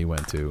that Danny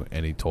went to,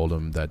 and he told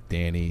him that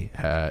Danny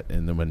had.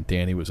 And then when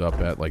Danny was up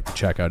at like the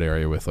checkout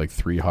area with like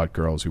 3 hot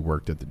girls who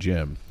worked at the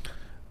gym,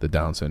 the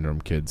Down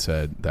syndrome kid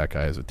said that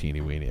guy has a teeny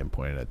weenie and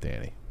pointed at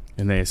Danny.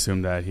 And they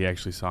assumed that he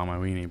actually saw my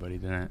weenie, but he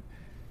didn't.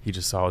 He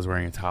just saw I was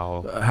wearing a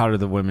towel. How did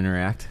the women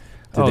react?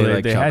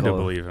 Did they had to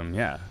believe him.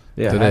 Yeah.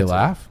 Did they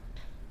laugh?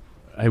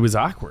 It was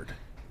awkward.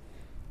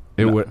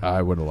 I would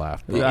have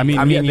laughed. I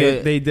mean,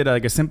 they did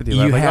like a sympathy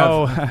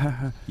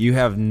laugh. You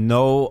have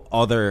no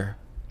other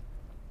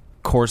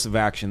course of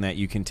action that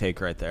you can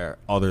take right there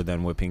other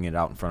than whipping it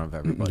out in front of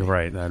everybody.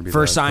 Right. That'd be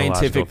for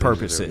scientific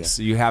purposes.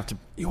 You have to.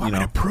 You want me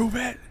to prove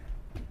it?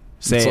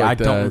 Say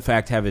like I don't in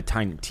fact have a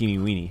teeny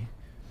weenie.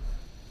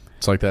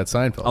 It's like that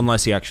Seinfeld.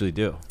 Unless you actually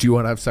do. Do you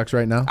want to have sex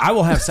right now? I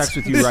will have sex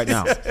with you right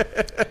now.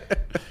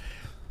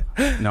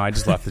 No, I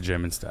just left the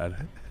gym instead.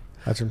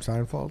 That's from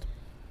Seinfeld.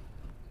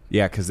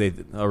 Yeah, because a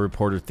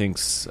reporter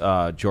thinks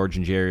George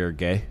and Jerry are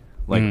gay,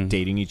 like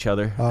dating each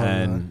other,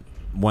 and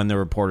when the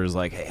reporter's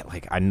like, "Hey,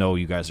 like I know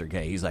you guys are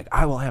gay," he's like,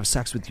 "I will have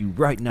sex with you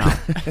right now."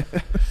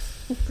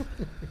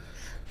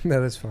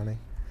 That is funny.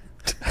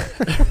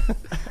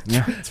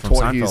 Yeah, it's from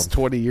Seinfeld. He's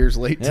 20 years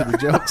late to the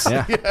jokes.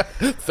 Yeah.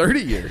 30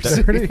 years.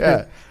 30.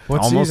 Yeah.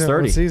 Almost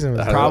 30. What season was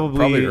that?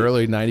 Probably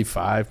early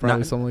 95,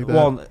 something like that.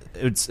 Well,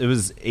 it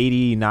was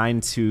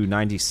 89 to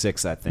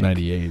 96, I think.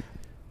 98.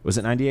 Was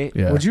it 98?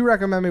 Yeah. Would you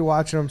recommend me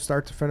watching them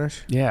start to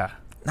finish? Yeah.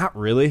 Not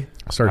really.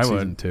 Start I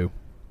season would. 2.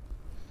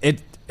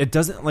 It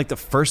doesn't, like, the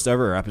first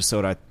ever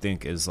episode, I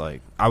think, is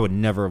like, I would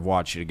never have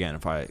watched it again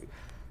if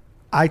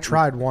I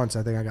tried once.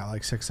 I think I got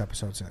like 6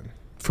 episodes in.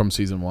 From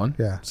season 1?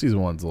 Yeah. Season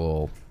 1's a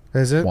little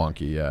Is it?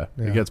 wonky, yeah.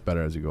 It gets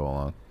better as you go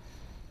along.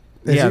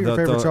 Is it your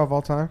favorite show of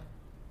all time?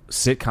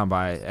 Sitcom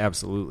by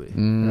absolutely.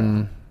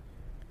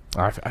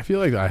 I feel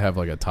like I have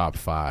like a top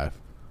 5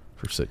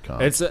 for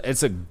sitcom.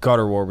 It's a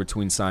gutter war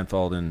between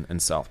Seinfeld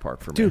and South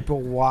Park for me. Dude, but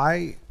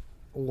why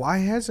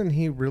hasn't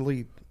he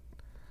really?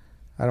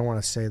 I don't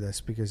want to say this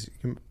because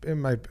it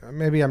might.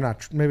 Maybe I'm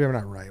not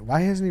right.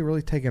 Why hasn't he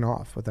really taken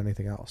off with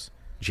anything else?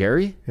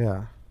 Jerry?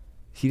 Yeah.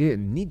 He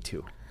didn't need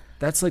to.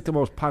 That's like the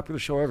most popular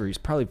show ever. He's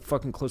probably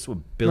fucking close to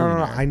 $1 billion.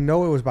 No. I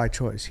know it was by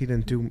choice. He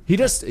didn't do.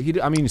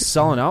 I mean, he's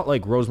selling out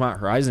like Rosemont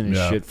Horizon and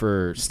shit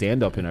for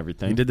stand up and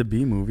everything. He did the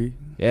B movie.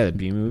 Yeah, the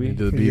B movie. He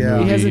did the B Yeah.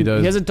 movie.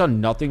 He hasn't done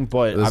nothing,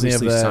 but Doesn't he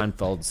obviously have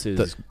Seinfeld's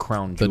his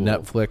crown the jewel.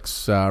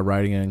 Netflix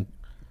riding in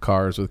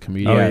cars with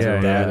comedians. yeah, or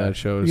whatever yeah. that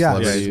show is. Yes,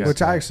 Celebrities.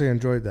 which I actually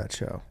enjoyed that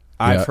show.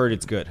 I've heard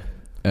it's good.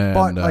 And,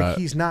 But like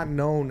he's not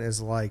known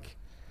as like.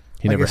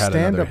 he like never his had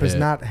another stand-up is hit.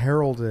 not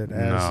heralded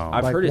as. No.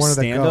 I've like heard one his of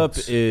the stand up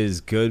goats.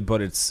 is good,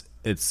 but it's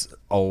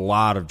a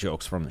lot of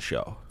jokes from the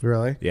show.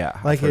 Really. Yeah,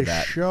 Like I've heard his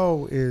that.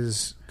 show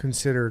is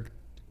considered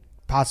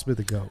possibly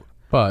the goat.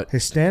 But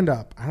His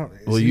stand-up, I don't.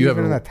 Well, Is you he have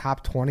even in a- the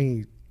top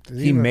 20?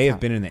 He may have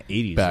been in the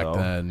 80s back though.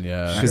 then,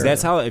 yeah. Because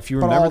that's how, if you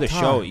But remember all the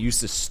time. show, it used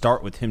to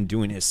start with him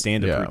doing his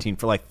stand-up Yeah. routine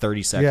for like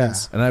 30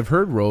 seconds. And I've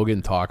heard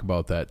Rogan talk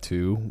about that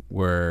too,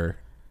 where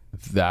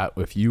that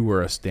if you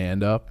were a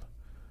stand-up,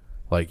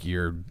 like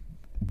your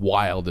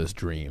wildest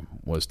dream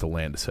was to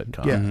land a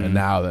sitcom, Yeah. and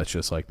now that's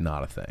just like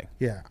not a thing.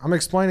 Yeah, I'm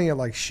explaining it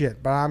like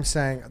shit, but I'm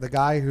saying the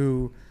guy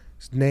whose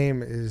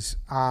name is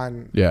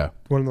on Yeah.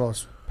 one of the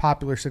most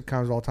popular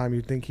sitcoms of all time,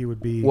 you'd think he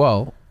would be.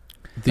 Well,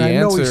 the I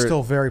answer, know he's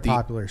still very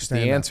popular. The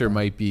stand-up. answer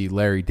might be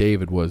Larry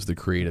David was the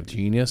creative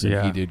genius, and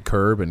Yeah. he did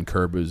Curb, and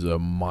Curb was a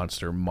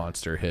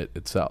monster hit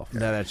itself. Yeah,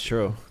 that's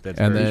true. That's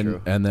and very then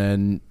true. and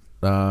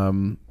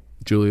then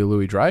Julia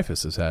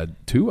Louis-Dreyfus has had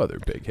 2 other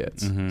big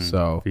hits.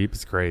 So Veep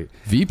is great.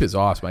 Veep is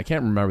awesome. I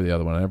can't remember the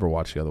other one. I never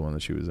watched the other one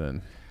that she was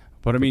in.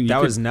 But I mean,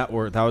 That was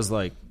network. That was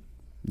like,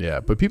 Yeah,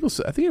 but people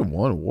say, I think it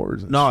won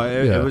awards. and no, shit.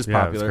 it Yeah. was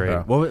Yeah, it was popular.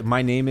 great. What,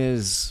 my name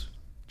is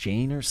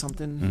Jane or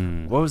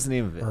something? What was the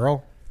name of it?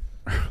 Earl.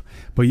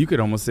 But you could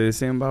almost say the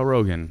same about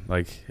Rogan.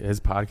 Like his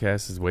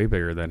podcast is way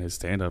bigger than his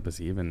stand-up is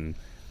even.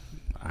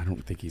 I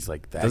don't think he's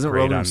like that. Doesn't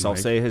great Rogan on, himself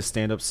like- say his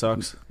stand-up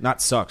sucks?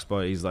 Not sucks,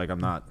 but he's like, I'm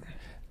not.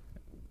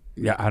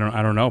 Yeah, I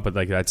don't know, but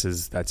like that's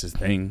his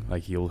thing.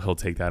 Like he'll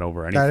take that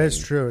over anything. That is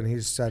true, and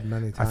he's said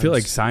many times. I feel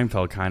like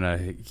Seinfeld kind of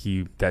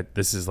that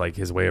this is like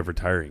his way of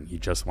retiring. He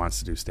just wants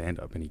to do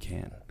stand-up, and he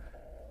can.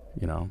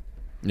 You know.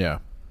 Yeah.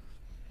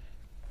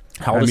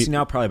 How old I is mean- he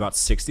now? Probably about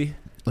 60?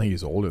 I think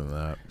he's older than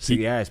that. So,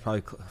 yeah, he's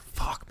probably.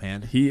 Fuck,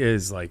 man. He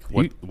is like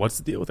what's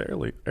the deal with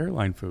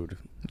airline food?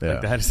 Yeah.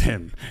 Like, that is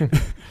him.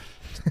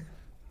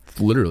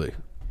 Literally.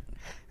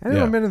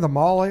 Anyone Yeah. been to the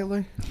mall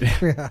lately?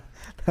 Yeah,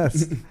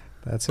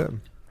 that's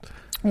him.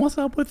 What's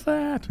up with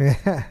that?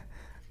 Yeah,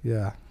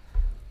 yeah.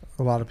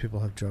 A lot of people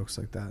have jokes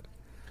like that.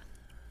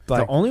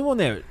 The only one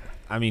that,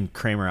 I mean,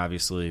 Kramer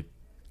obviously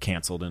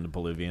canceled into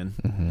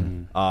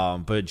Bolivian.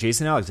 But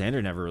Jason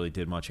Alexander never really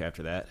did much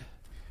after that.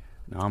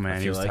 No, man,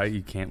 he feel was like- tight.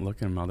 You can't look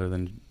at him other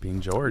than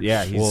being George.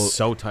 Yeah, he's Well,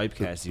 so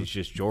typecast. He's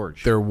just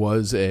George. There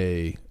was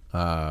I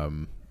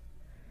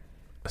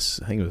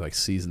think it was like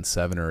season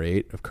 7 or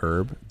 8 of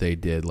Curb. They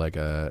did like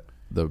a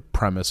the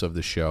premise of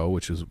the show,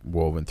 which was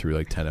woven through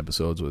like 10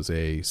 episodes, was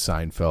a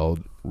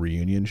Seinfeld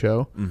reunion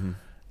show. Mm-hmm.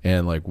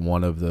 And like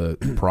one of the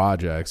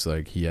projects,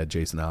 like he had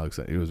Jason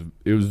Alexander.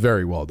 It was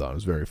very well done. It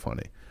was very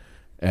funny.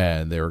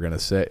 And they were going to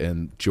sit,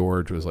 and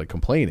George was like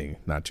complaining,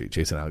 not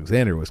Jason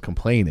Alexander was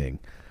complaining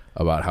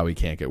about how he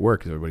can't get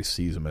work because everybody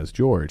sees him as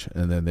George.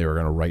 And then they were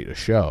going to write a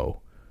show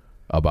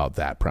about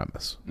that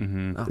premise.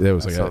 Mm-hmm. It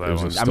was like it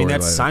was a I mean,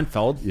 that's storyline.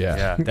 Seinfeld.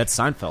 Yeah. That's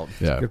Seinfeld.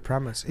 Yeah. Good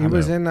premise. He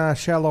was in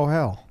Shallow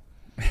Hell.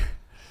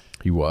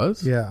 He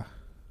was? Yeah.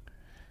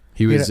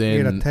 He was he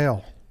had a in,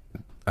 tail.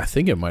 I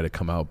think it might have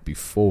come out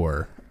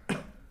before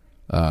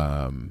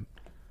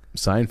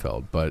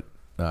Seinfeld, but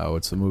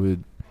what's the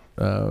movie?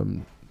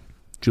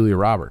 Julia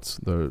Roberts,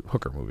 the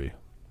hooker movie.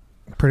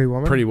 Pretty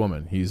Woman? Pretty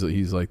Woman. He's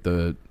like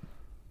the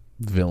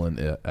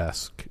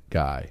villain-esque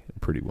guy in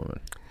Pretty Woman.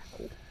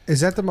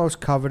 Is that the most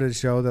coveted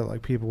show that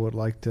like people would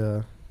like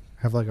to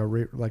have like a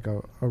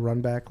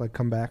run back, like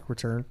come back,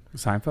 return?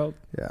 Seinfeld?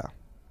 Yeah.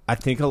 I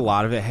think a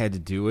lot of it had to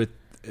do with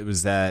it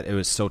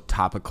was so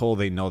topical.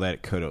 They know that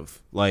it could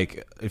have.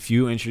 Like, if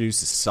you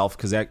introduce yourself,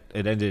 because it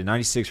ended in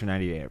 96 or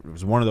 98. It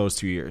was one of those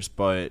 2 years,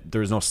 but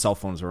there was no cell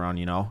phones around,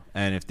 you know?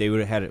 And if they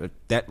would have had if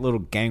that little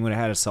gang would have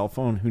had a cell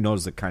phone, who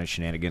knows the kind of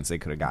shenanigans they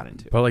could have got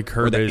into. But like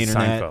Curb is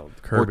Seinfeld.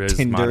 Curb is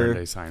Tinder. modern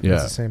day Seinfeld. Yeah.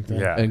 It's the same thing.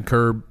 Yeah. And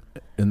Curb,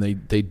 and they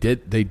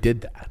did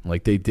that.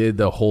 Like, they did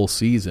the whole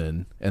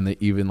season, and they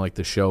even, like,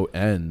 the show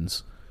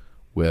ends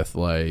with,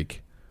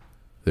 like,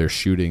 they're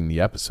shooting the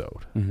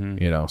episode.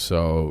 Mm-hmm. You know,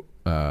 so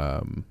I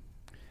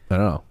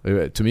don't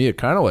know. To me, it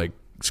kind of like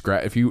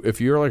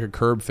if you're like a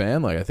Curb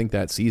fan, like I think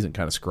that season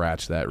kind of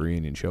scratched that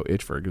reunion show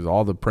itch for it because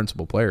all the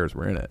principal players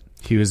were in it.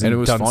 He was and in it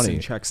was Dunstan funny.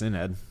 Checks In,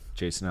 Ed.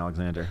 Jason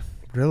Alexander.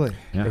 Really?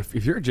 Yeah.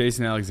 If you're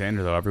Jason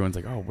Alexander, though, everyone's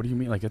like, "Oh, what do you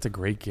mean? Like, it's a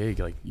great gig.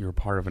 Like, you're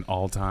part of an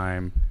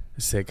all-time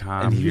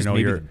sitcom. And he was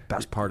maybe you're the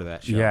best part of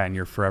that show. Yeah, and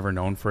you're forever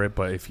known for it.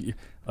 But if you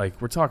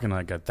like, we're talking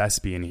like a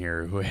thespian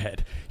here who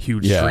had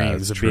huge Yeah,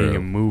 dreams that's of being true.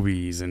 in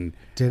movies and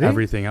Did he?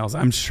 everything else.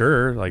 I'm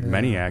sure, like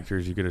many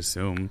actors, you could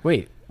assume.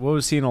 Wait, what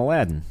was he in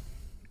Aladdin?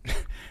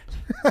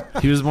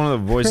 He was one of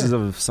the voices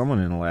of someone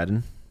in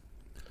Aladdin.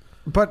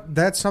 But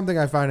that's something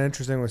I find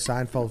interesting with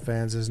Seinfeld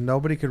fans is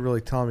nobody could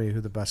really tell me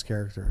who the best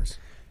character is.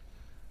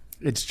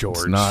 It's George.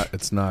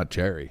 It's not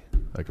Jerry.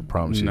 I can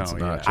promise you, No, it's yeah.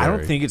 not Jerry. I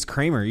don't think it's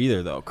Kramer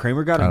either, though.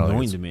 Kramer got I don't think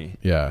annoying it's- to me.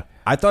 Yeah.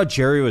 I thought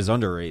Jerry was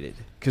underrated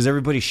because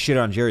everybody shit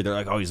on Jerry. They're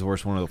like, "Oh, he's the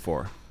worst one of the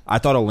four." I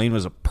thought Elaine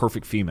was a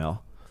perfect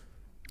female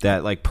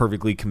that like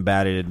perfectly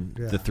combated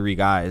the three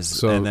guys,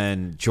 So- and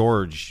then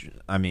George.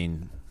 I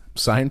mean,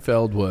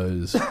 Seinfeld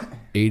was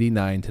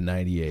 89 to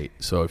 98.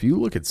 So if you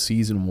look at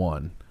season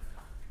 1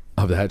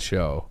 of that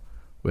show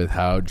with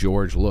how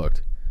George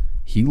looked,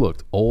 he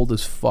looked old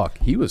as fuck.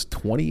 He was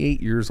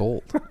 28 years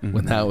old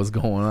when that was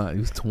going on. He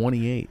was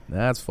 28.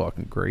 That's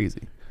fucking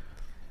crazy.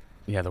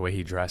 Yeah, the way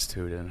he dressed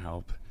too didn't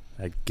help.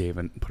 That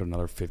put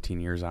another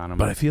 15 years on him.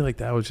 But I feel like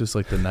that was just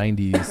like the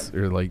 90s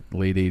or like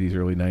late 80s,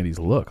 early 90s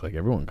look. Like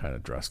everyone kind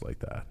of dressed like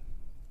that.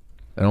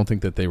 I don't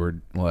think that they were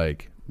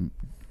like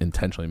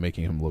intentionally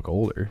making him look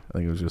older. I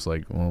think it was just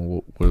like,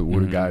 well, what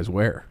do guys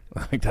wear?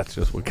 I think that's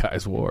just what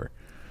guys wore.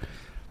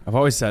 I've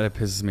always said it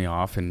pisses me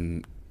off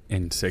in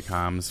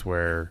sitcoms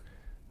where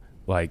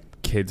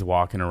like kids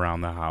walking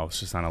around the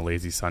house just on a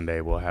lazy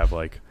Sunday will have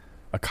like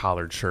a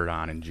collared shirt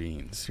on and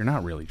jeans. You're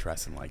not really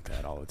dressing like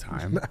that all the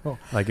time. No.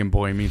 Like in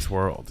Boy Meets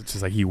World, it's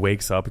just like he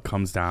wakes up,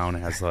 comes down,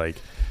 has like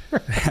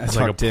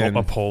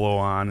a polo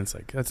on. It's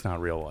like that's not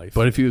real life.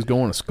 But if he was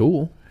going to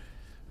school,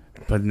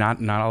 But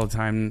not all the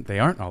time. They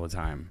aren't all the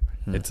time.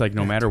 It's like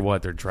no matter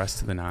what, they're dressed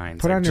to the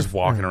nines. Put Like on just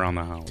your- walking around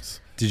the house.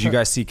 did you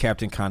guys see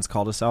Captain Khan's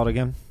called us out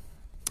again?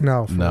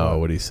 No. no,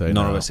 what do you say?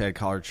 None no? of us had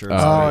collared shirts.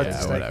 Oh, at the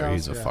yeah, whatever. steakhouse?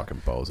 He's a Yeah.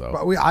 fucking bozo.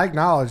 But I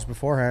acknowledged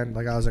beforehand,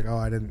 like I was like, oh,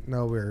 I didn't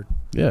know we were.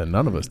 Yeah,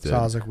 none of us did. So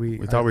I was like, We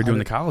thought we were doing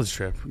the college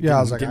trip. Yeah,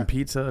 I was like, getting I-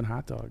 pizza and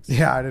hot dogs.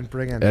 Yeah, I didn't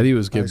bring in. Eddie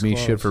was nice giving me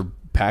shit clothes. for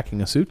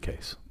packing a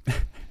suitcase.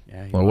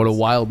 Yeah, he Well, what a was.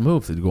 wild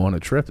move to go on a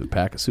trip to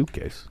pack a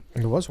suitcase.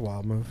 It was a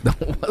wild move. No,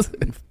 it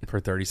wasn't.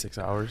 For 36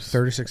 hours.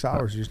 36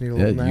 hours. You just need a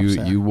little Yeah,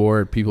 knapsack. you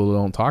wore. People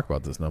don't talk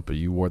about this enough, but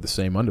you wore the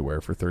same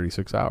underwear for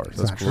 36 hours. It's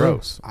That's not true.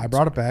 gross. I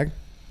brought a bag.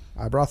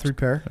 I brought 3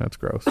 pair. That's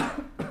gross. I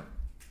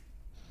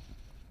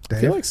Dave?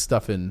 feel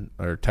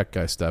like tech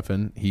guy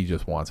Stefan, he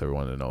just wants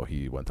everyone to know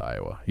he went to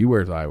Iowa. He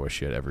wears Iowa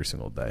shit every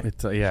single day.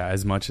 It's, yeah,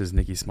 as much as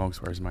Nikki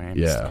Smokes wears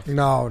Miami Yeah. stuff.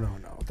 No.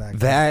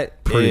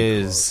 That Pretty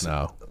is close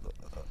now.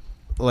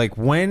 like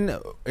when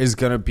is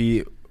gonna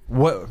be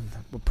what?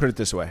 Put it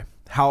this way: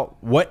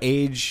 what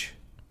age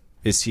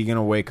is he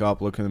gonna wake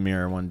up, look in the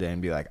mirror one day,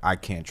 and be like, "I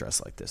can't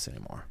dress like this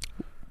anymore"?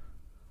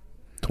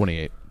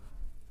 28.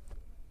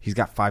 He's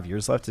got 5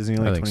 years left. Isn't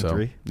he I like think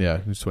 23? so. Yeah,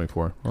 he's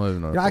 24. Well, I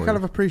don't know, Yeah, I 40. kind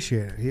of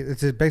appreciate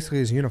it. It's basically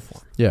his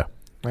uniform. Yeah.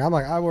 Like, I'm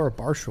like, I wear a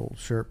Barstool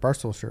shirt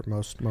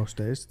most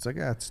days. It's like,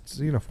 yeah, it's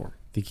a uniform.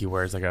 Think he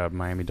wears like a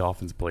Miami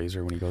Dolphins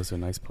blazer when he goes to a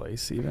nice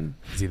place even?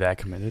 Is he that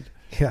committed?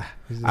 Yeah.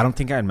 I don't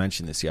think I had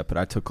mentioned this yet, but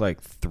I took like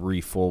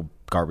 3 full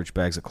garbage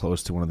bags of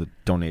clothes to one of the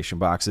donation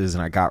boxes,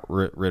 and I got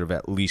rid of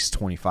at least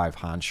 25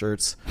 Han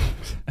shirts.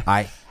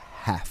 I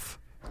have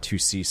to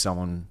see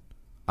someone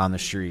on the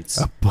streets,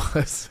 a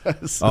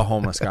a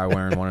homeless guy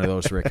wearing one of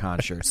those Rick Hahn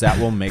shirts. That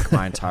will make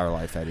my entire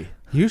life, Eddie.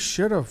 You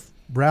should have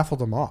raffled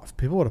them off.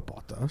 People would have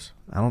bought those.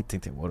 I don't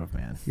think they would have,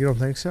 man. You don't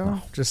think so?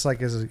 No. Just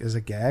like as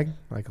a gag,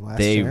 like a last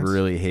They chance?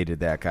 really hated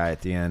that guy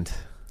at the end.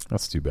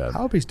 That's too bad. I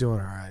hope he's doing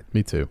all right.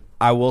 Me too.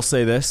 I will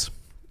say this.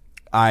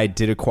 I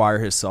did acquire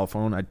his cell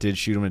phone. I did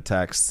shoot him a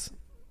text.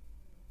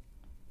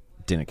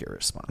 Didn't get a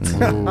response. Ooh,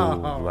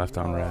 left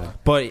on red.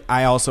 But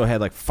I also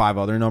had like 5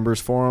 other numbers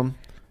for him,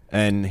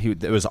 and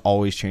it was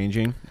always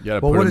changing. You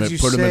gotta Well, what put did you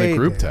him in say, a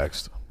group Dave?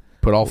 text.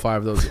 Put all 5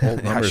 of those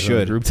old numbers in a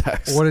should. group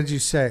text. What did you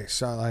say?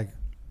 So like,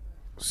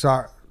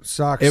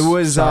 sucks. It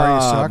was, sorry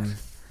you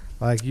sucked.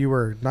 Like you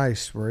were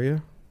nice, were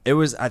you? It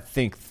was, I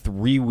think,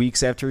 3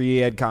 weeks after he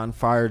had gotten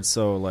fired,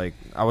 so like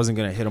I wasn't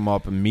gonna hit him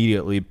up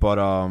immediately, but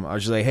I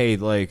was just like, hey,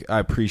 like I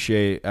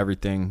appreciate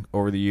everything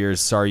over the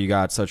years. Sorry you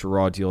got such a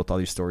raw deal with all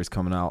these stories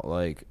coming out.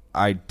 Like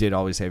I did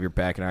always have your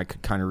back, and I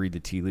could kind of read the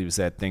tea leaves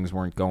that things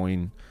weren't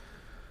going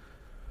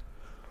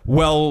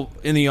well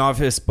in the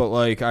office, but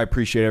like I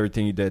appreciate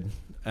everything you did,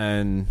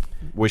 and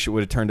wish it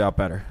would have turned out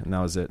better. And that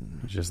was it.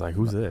 Just like,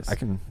 who's this? I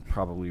can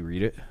probably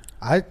read it.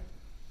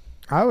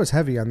 I was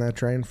heavy on that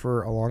train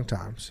for a long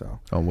time, so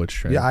On which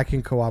train? yeah, I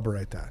can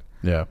corroborate that.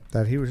 Yeah.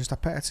 That he was just a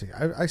patsy.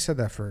 I said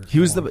that for He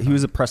was a long he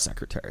was a press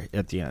secretary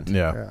at the end.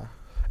 Yeah. time.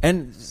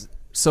 And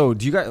so,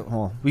 do you guys?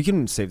 Well, we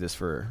can save this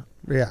for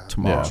yeah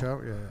tomorrow. Yeah.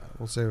 Show. Yeah,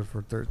 we'll save it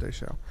for Thursday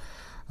show.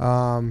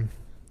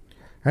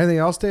 Anything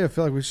else, Dave? I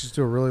feel like we should just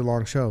do a really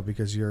long show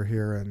because you're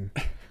here and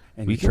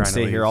And We you're can trying to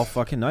stay here leave. all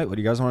fucking night. What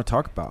do you guys want to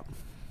talk about?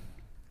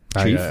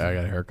 I Chief? got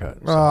a haircut.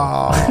 so-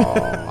 oh,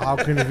 how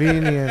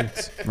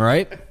convenient!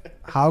 Right?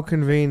 How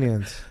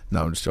convenient!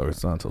 No, I'm just joking.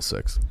 It's not until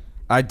 6.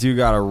 I do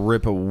got to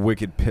rip a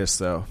wicked piss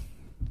though.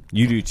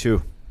 You do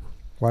too,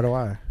 Why do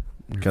I?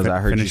 because I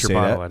heard you Finish say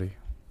your bottle, that. Eddie.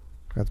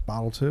 That's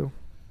bottle 2.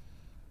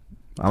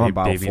 I'm on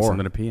bottle Dave needs 4.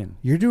 something to pee in.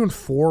 You're doing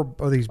 4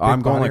 of these. Big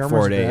I'm going body like 4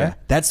 a armors day. Yeah.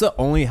 That's the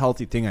only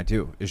healthy thing I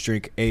do is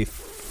drink a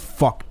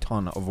fuck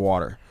ton of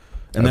water,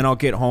 and then I'll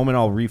get home and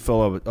I'll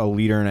refill a 1.5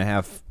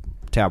 liter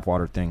tap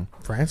water thing.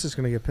 Francis is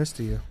gonna get pissed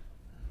at you.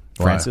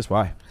 Why? Francis,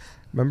 why?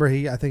 Remember,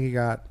 I think he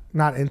got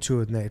not into it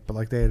with Nate, but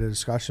like they had a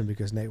discussion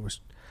because Nate was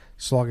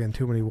slugging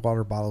too many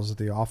water bottles at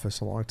the office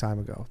a long time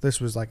ago. This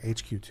was like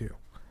HQ2,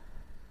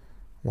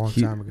 long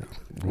time ago.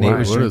 Why?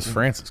 was What does drinking-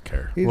 Francis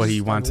care? He's Well, he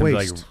just wants him to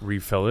like waste.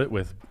 refill it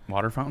with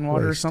water fountain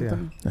water Waste, or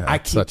something. Yeah, I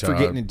it's keep such a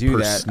forgetting to do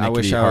that. I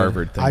wish persnickety I would-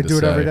 Harvard thing I to do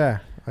it every say. day.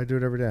 I do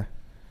it every day.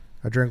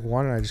 I drink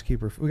one and I just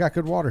keep. We got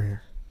good water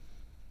here.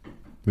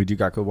 We do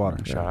got good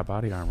water. Shout out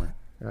Body Armor.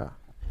 Yeah,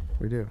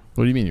 we do.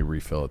 What do you mean you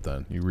refill it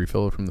then? You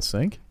refill it from the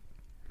sink?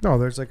 No,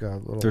 there's like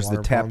a little. There's the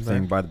water tap pump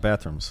thing there. by the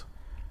bathrooms.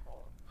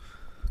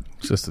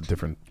 It's just a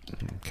different.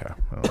 Okay,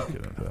 I don't want to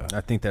get into that.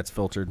 I think that's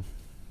filtered.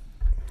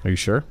 Are you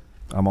sure?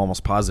 I'm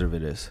almost positive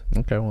it is.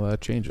 Okay, well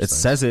that changes. It things.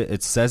 says it.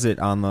 It says it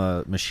on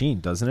the machine,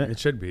 doesn't it? It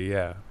should be,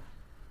 yeah.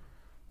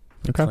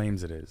 Okay.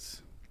 Claims it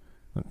is.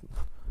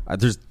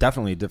 There's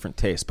definitely a different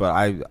taste,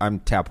 but I'm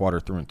tap water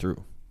through and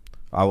through.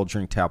 I will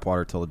drink tap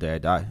water till the day I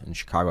die, in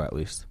Chicago at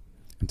least.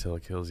 Until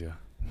it kills you.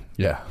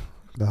 Yeah.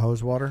 The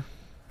hose water.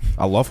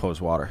 I love hose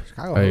water.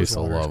 Chicago I hose used to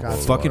water's love got-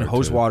 hose Fucking water,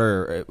 hose too.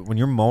 water, when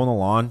you're mowing the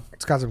lawn,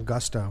 It's got some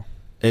gusto.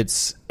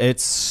 it's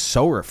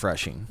so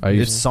refreshing. I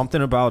used- It's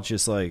something about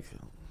just like,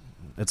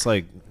 it's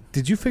like,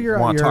 Did you figure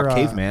out Want to your talk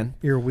caveman?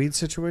 your weed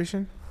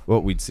situation?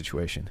 what weed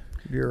situation?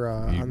 Your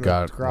You on the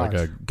got garage.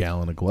 like a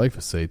gallon of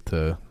glyphosate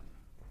to.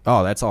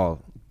 Oh, that's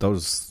all.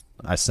 Those,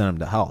 I sent them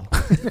to hell.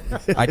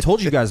 I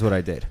told you guys what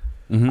I did.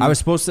 Mm-hmm. I was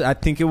supposed to, I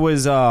think it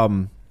was,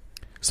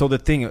 so the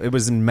thing, it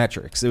was in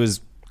metrics. It was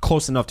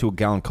close enough to a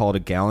gallon, call it a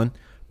gallon.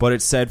 But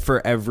it said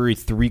for every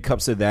 3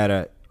 cups of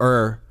that,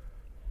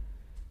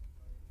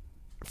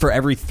 for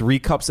every 3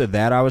 cups of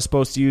that I was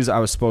supposed to use, I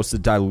was supposed to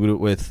dilute it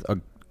with a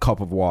cup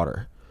of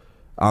water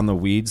on the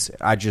weeds.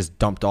 I just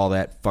dumped all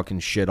that fucking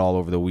shit all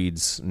over the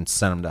weeds and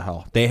sent them to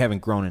hell. They haven't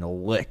grown in a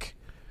lick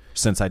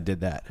since I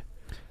did that.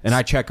 And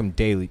I check them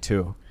daily,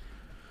 too.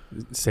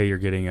 Say you're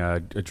getting a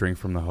drink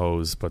from the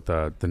hose, but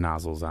the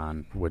nozzle's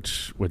on.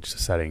 Which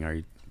setting are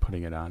you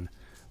putting it on?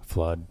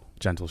 Flood,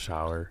 gentle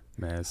shower,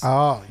 mist.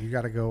 Oh, you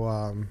got to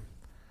go.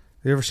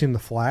 You ever seen the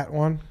flat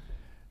one?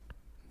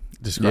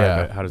 Describe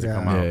Yeah. it. How does it Yeah.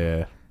 come Yeah, out?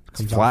 yeah.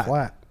 Comes flat. out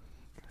flat.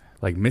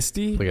 Like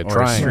misty? Like a or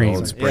triangle. stream?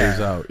 It sprays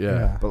out.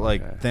 Yeah. But,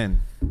 like, Okay. thin.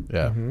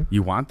 Yeah. Mhm.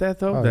 You want that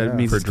though? Oh, that yeah.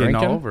 means For it's getting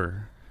all drinking?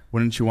 over.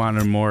 Wouldn't you want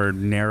a more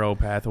narrow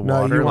path of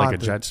No, water, you like want a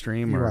the- jet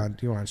stream? You Or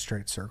want a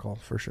straight circle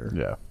for sure.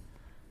 Yeah.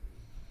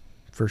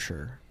 For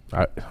sure.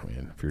 I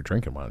mean, if you're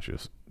drinking, why don't you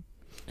just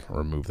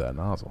remove that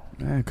nozzle?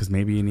 because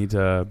maybe you need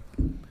to.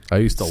 I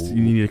used to.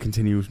 You need to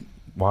continue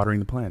watering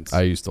the plants.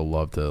 I used to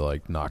love to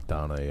like knock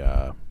down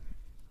a.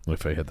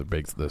 If I hit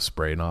the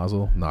spray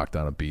nozzle, knock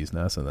down a bee's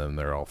nest, and then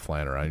they're all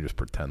flying around. You just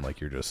pretend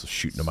like you're just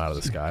shooting them out of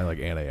the sky like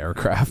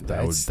anti-aircraft.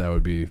 That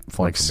would be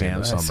fun like for me in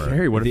the Santa. That's summer.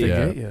 scary. What if they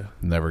Yeah. get you?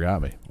 Never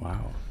got me.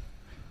 Wow,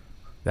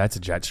 that's a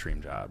jet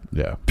stream job.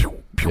 Yeah,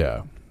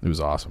 yeah. It was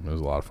awesome. It was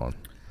a lot of fun.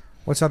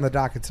 What's on the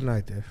docket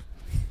tonight, Dave?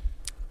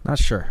 Not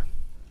sure.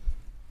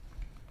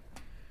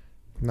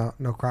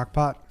 No crock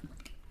pot.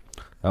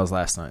 That was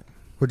last night.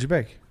 What'd you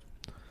bake?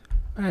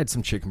 I had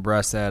some chicken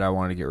breasts that I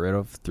wanted to get rid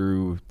of.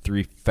 Threw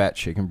 3 fat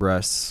chicken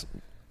breasts,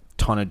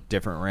 ton of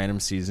different random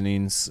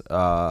seasonings,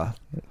 a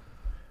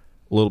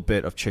little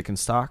bit of chicken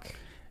stock.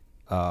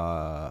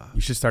 You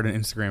should start an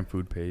Instagram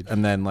food page.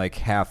 And then like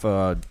half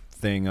a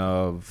thing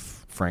of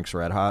Frank's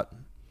Red Hot,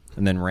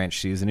 and then ranch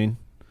seasoning.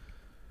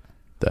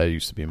 That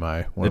used to be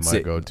one of my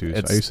go-tos.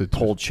 It's I used to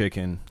pulled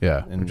chicken.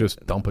 Yeah, and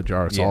just dump a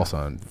jar of salsa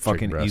on fucking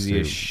chicken breast,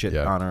 easiest too. shit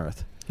Yeah. on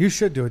earth. You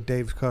should do it,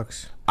 Dave's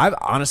Cooks. I've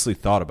honestly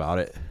thought about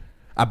it,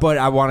 but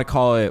I want to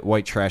call it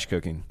white trash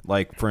cooking.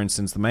 Like, for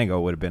instance, the mango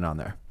would have been on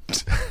there,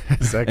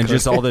 and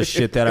just all this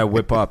shit that I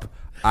whip up.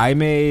 I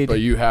made,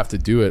 but you have to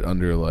do it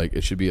under like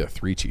it should be a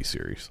 3 cheese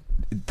series.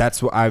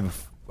 That's what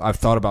I've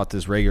thought about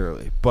this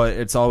regularly, but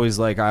it's always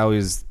like I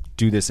always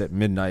do this at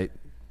midnight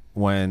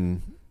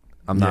when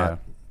I'm not,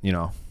 you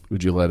know.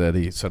 Would you let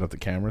Eddie set up the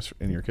cameras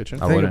in your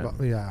kitchen? I wouldn't.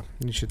 Yeah,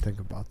 you should think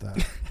about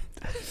that.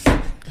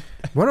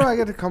 When do I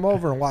get to come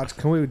over and watch?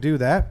 Can we do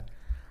that?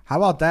 How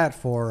about that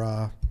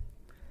for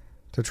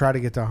to try to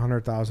get to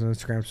 100,000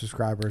 Instagram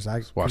subscribers?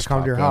 I can watch come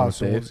Top to your Gun house.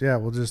 with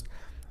And Dave.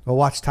 we'll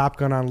watch Top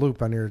Gun on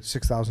loop on your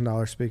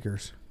 $6,000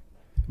 speakers.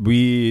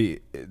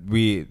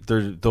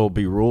 There'll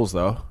be rules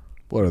though.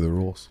 What are the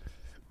rules?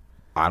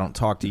 I don't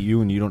talk to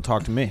you and you don't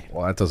talk to me.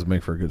 Well, that doesn't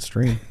make for a good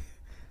stream.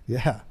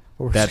 Yeah,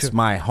 That's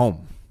my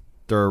home.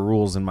 There are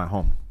rules in my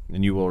home,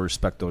 and you will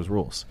respect those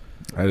rules.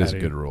 That is a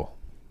good rule.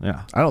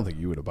 Yeah, I don't think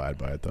you would abide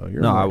by it though.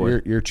 I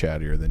would. You're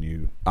chattier than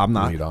you. I'm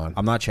not. Lead on.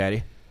 I'm not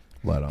chatty.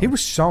 Let on. He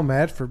was so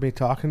mad for me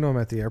talking to him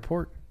at the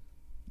airport.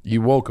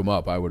 You woke him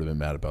up. I would have been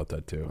mad about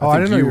that too. Oh, I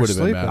didn't know you were would have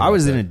been sleeping. mad. I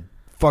was about in a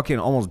fucking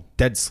almost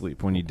dead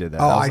sleep when you did that.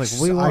 Oh, I was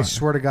like, what do you I want?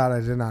 swear to God, I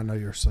did not know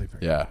you were sleeping.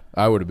 Yeah,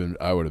 I would have been.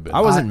 I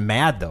wasn't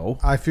mad though.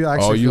 I feel.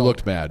 Oh, you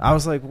looked mad. I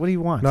was like, what do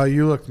you want? No,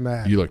 you looked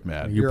mad. You looked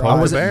mad. You I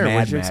wasn't bear. mad.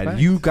 What'd you Mad. expect?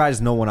 You guys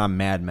know when I'm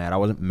mad. I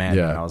wasn't mad.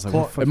 Yeah. I was like,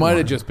 Well, what the fuck It you might have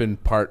want? just been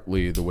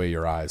partly the way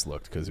your eyes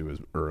looked because it was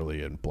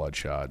early and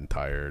bloodshot and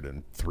tired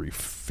and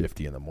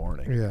 3:50 in the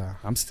morning. Yeah,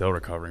 I'm still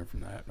recovering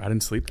from that. I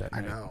didn't sleep that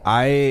night. I know.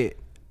 I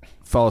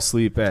fell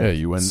asleep at Yeah,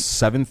 you went-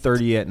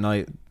 7:30 at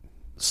night,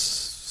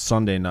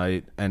 Sunday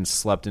night, and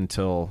slept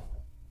until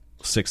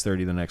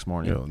 6:30 the next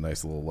morning. You know, a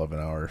nice little 11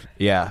 hours.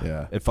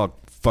 Yeah. It felt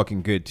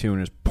fucking good too, and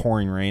it was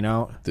pouring rain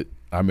out.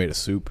 I made a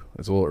soup.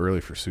 It's a little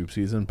early for soup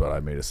season, but I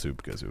made a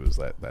soup because it was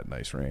that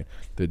nice rain.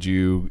 Did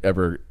you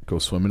ever go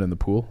swimming in the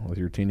pool with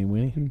your teeny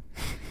weenie?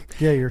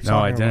 Yeah, you're. No,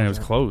 I talking didn't. about It was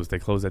that. closed. They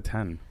closed at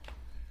 10.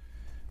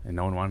 And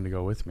no one wanted to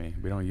go with me.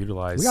 We don't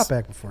utilize We got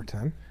back before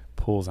 10.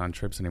 pools on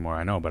trips anymore.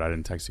 I know, but I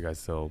didn't text you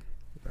guys till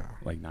Yeah.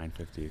 like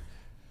 9:50.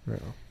 Yeah.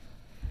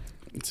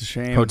 It's a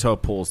shame. Hotel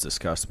pools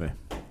disgust me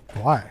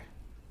Why?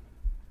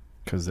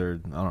 because they're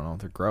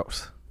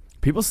gross.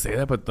 People say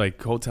that, but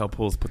like hotel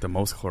pools put the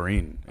most chlorine.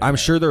 in I'm there.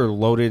 sure they're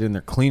loaded and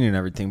they're clean and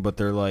everything, but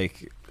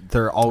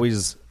they're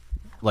always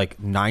like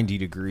 90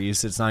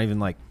 degrees. It's not even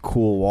like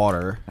cool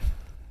water.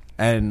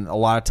 And a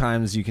lot of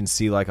times you can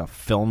see like a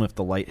film if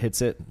the light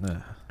hits it.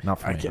 Not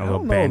for me. A little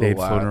Band-Aid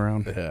floating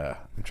around. Yeah,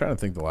 I'm trying to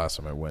think the last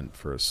time I went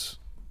for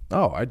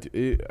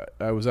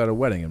I was at a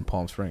wedding in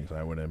Palm Springs and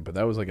I went in, but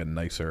that was like a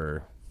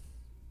nicer,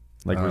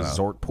 Like I don't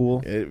resort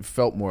pool. It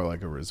felt more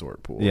like a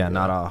resort pool. Yeah,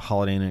 not a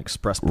Holiday Inn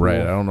Express pool. Right.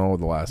 I don't know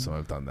the last time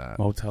I've done that.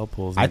 Motel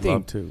pools. I I think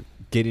love too.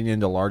 getting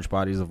into large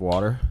bodies of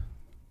water,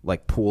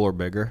 like pool or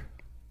bigger,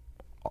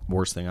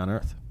 worst thing on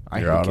earth. I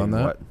You're hate out on getting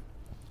that? wet.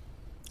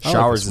 I like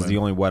Showers to is the swim.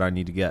 only wet I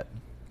need to get.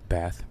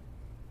 Bath.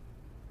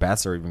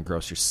 Baths are even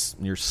gross.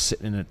 You're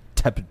sitting in a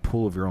tepid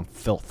pool of your own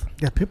filth.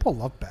 Yeah, people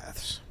love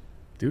baths.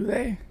 Do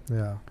they?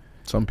 Yeah.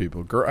 Some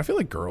people, I feel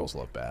like girls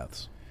love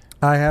baths.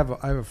 I have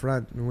a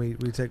friend, and we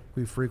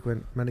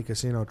frequent many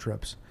casino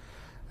trips,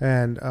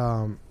 and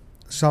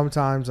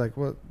sometimes like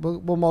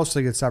we'll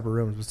mostly get separate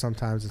rooms, but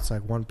sometimes it's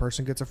like one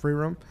person gets a free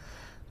room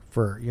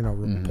for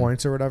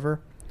points or whatever.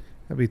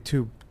 It'd be a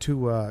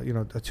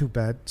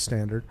 2-bed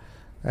standard,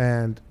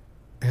 and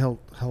he'll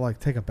like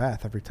take a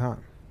bath every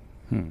time.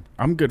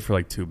 I'm good for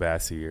like 2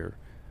 baths a year.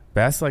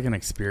 Baths like an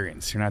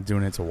experience. You're not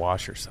doing it to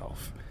wash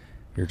yourself.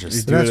 You're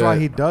just. do That's it why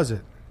at- he does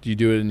it. Do you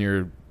do it in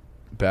your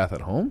bath at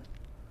home?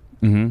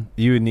 Mm-hmm.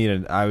 You would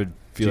need I would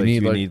feel Do like you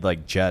you need, would like- need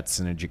like jets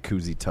and a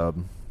jacuzzi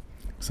tub.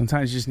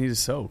 Sometimes you just need to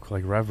soak,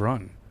 like Rev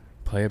Run,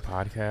 play a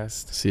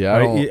podcast. See, I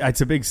don't. It's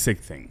a big sick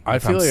thing. I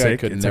If feel I'm like I sick,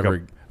 could it's never-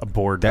 like a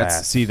board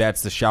That's bath.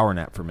 that's the shower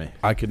nap for me.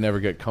 I could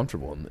never get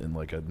comfortable in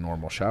like a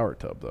normal shower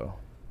tub though.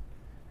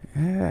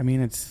 Yeah, I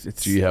mean it's.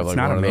 Do you have it's like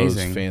not one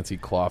amazing. of those fancy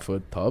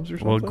clawfoot tubs or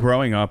something? Well,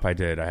 growing up, I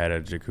did. I had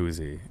a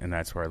jacuzzi, and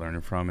that's where I learned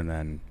it from. And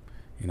then,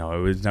 it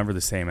was never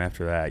the same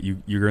after that.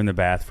 You're in the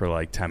bath for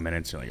like 10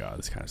 minutes. You're like, oh,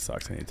 this kind of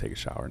sucks. I need to take a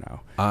shower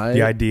now.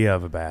 The idea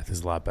of a bath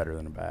is a lot better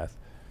than a bath.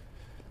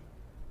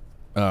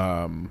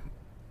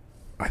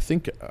 I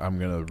think I'm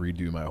gonna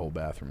redo my whole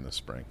bathroom this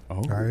spring.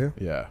 Oh, Are you?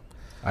 Yeah,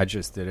 I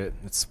just did it.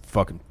 It's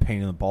fucking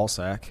pain in the ball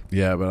sack.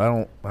 yeah, but I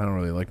don't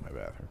really like my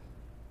bathroom,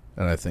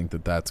 and I think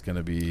that's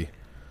gonna be.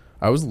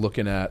 I was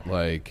looking at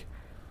like,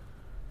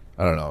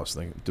 I don't know. I was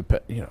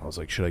thinking, I was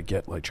like, should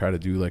I try to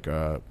do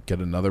get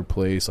another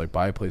place, like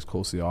buy a place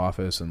close to the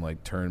office and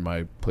like turn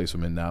my place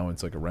I'm in now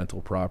into like a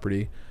rental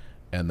property,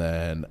 and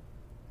then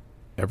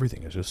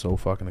everything is just so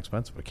fucking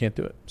expensive. I can't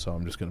do it, so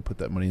I'm just gonna put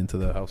that money into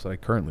the house that I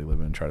currently live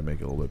in and try to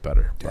make it a little bit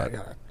better. Dude, I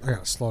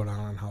gotta slow down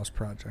on house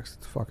projects.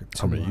 It's fucking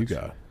too How many much. you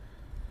got?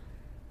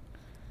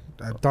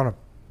 I've done a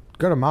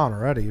good amount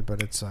already,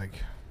 but it's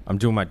like I'm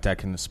doing my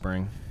deck in the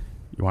spring.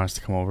 You want us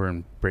to come over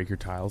and break your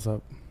tiles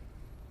up?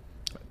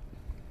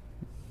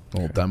 A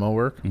little demo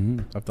work. Mm-hmm.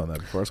 I've done that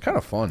before. It's kind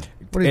of fun.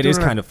 It is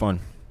kind of fun.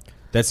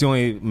 That's the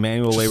only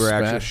manual labor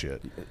Smash action.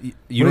 shit. You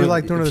What do you know,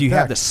 like doing to if the you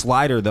have deck? the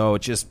slider though,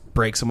 it just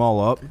breaks them all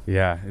up.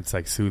 Yeah, it's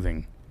like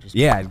soothing.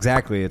 Yeah,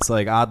 exactly. It's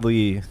like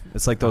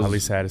it's like those Oddly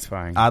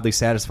satisfying. oddly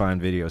satisfying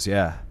videos.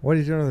 Yeah. what are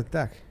you doing to the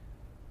deck?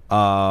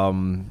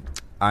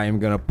 I am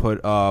gonna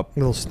put up.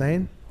 Little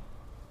stain?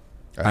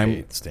 I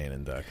hate staying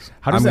in decks.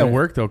 How does I'm that gonna-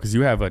 work though? Because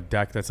you have a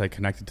deck that's like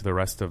connected to the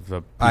rest of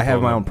the. I have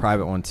people. my own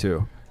private one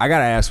too. I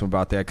gotta ask him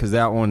about that because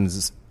that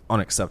one's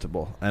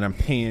unacceptable, and I'm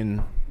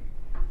paying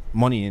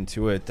money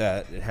into it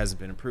that it hasn't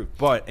been approved.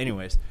 But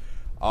anyways,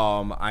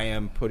 I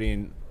am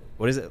putting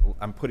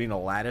I'm putting a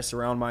lattice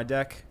around my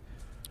deck.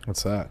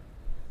 What's that?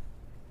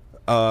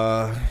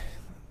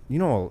 You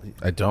know,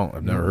 I don't.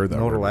 I've never heard that.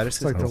 know what a word lattice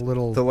It's like the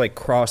little the like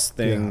cross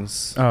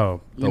things Oh,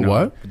 before. The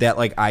what? that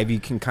like ivy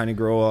can kind of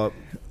grow up.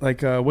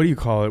 Like what do you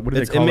call it? What do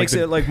they It call makes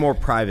like it like more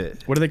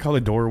private. what do they call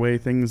the doorway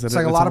things? It's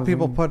like a lot of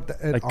people put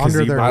it Like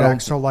under their gazebo?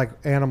 deck so like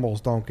animals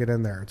don't get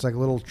in there. It's like a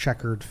little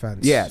checkered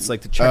fence. Yeah, it's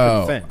like the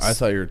checkered Oh, fence. I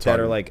thought you were that talking-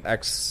 are like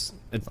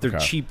they're Okay.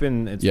 cheap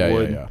and it's Yeah, yeah,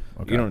 wood. yeah.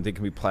 Okay. You know, they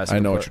can be plastic. I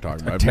know what but you're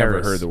talking about. a I've never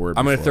terrace. heard the word.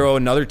 I'm going to before. throw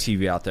another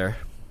TV out there.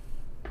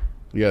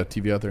 You got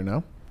a TV out there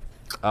now?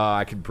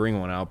 I could bring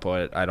one out,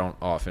 but I don't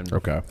often.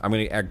 Okay. I'm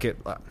going to get.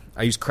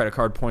 I use credit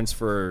card points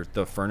for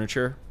the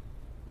furniture.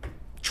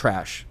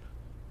 Trash.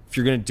 If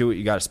you're going to do it,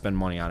 you got to spend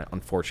money on it.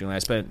 Unfortunately, I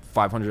spent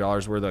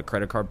 $500 worth of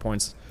credit card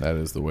points That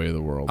is the way of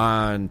the world.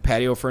 on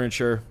patio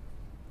furniture.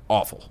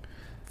 Awful.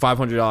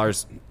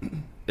 $500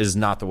 is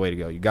not the way to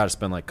go. You got to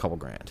spend like a couple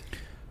grand.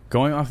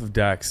 Going off of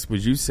decks,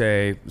 would you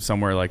say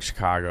somewhere like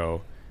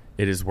Chicago,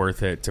 it is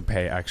worth it to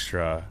pay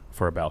extra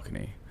for a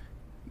balcony?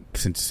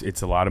 Since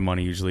it's a lot of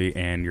money usually,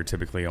 and you're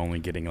typically only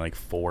getting like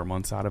 4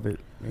 months out of it.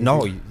 maybe?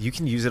 No, you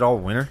can use it all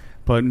winter.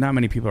 But not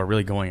many people are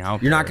really going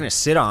out. You're there. not going to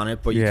sit on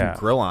it, but you Yeah. can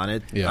grill on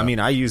it. Yeah. I mean,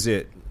 I use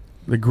it.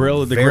 The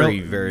grill. The Very,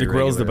 grill. very the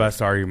grill's the regular.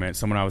 best argument.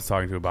 Someone I was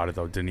talking to about it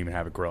though didn't even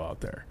have a grill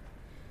out there.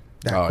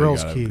 That Oh, you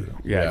grill's gotta key. do-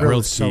 Yeah, Yeah.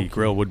 grill's so key. key.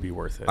 Grill would be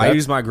worth it. I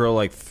use my grill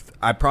like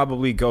I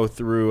probably go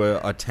through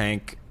a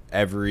tank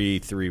every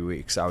 3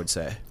 weeks. I would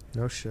say.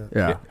 No shit.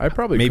 yeah, I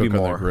probably maybe cook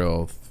on more. the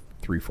grill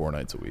 3-4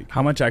 nights a week.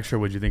 How much extra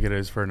would you think it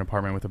is for an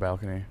apartment with a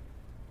balcony?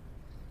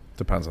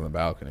 Depends on the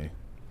balcony.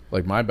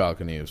 Like my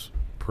balcony is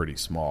pretty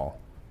small,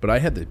 but I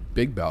had the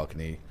big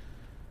balcony,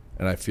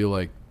 and I feel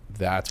like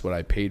that's what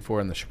I paid for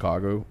in the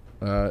Chicago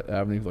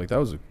Avenue. Like that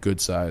was a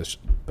good sized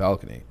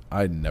balcony.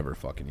 I never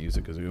fucking used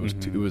it because it was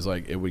it was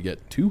like it would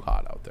get too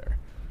hot out there.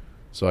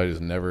 So I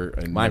just never.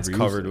 Mine's never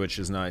covered, used it. which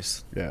is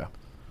nice. Yeah.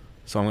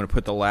 So I'm going to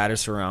put the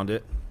lattice around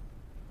it.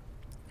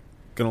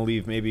 Going to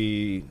leave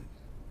maybe,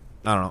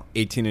 I don't know,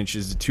 18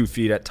 inches to 2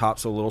 feet at top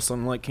so a little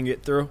sunlight can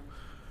get through.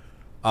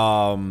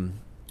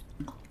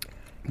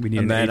 We need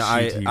And an then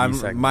HGTV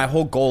segment. my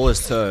whole goal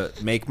is to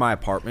make my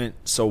apartment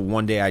so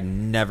one day I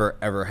never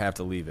ever have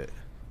to leave it.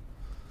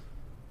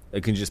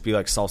 It can just be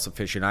like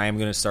self-sufficient. I am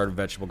going to start a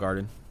vegetable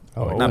garden.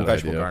 Oh, Not good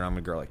vegetable idea. garden. I'm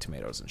going to grow like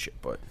tomatoes and shit,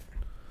 but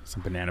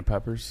Some banana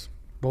peppers,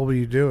 What will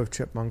you do if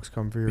chipmunks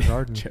come for your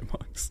garden?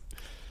 chipmunks.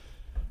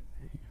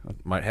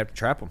 might have to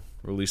trap them.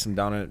 Release them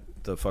down at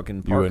the fucking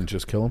You park. wouldn't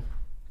just kill him?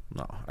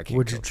 No, I can't.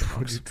 Would you, kill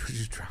would chipmunks.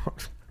 you drown?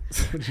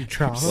 Would you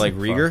drown? Like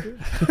Rieger?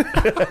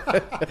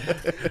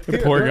 The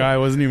poor guy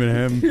wasn't even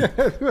him.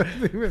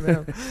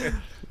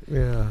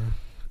 Yeah.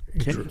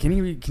 Can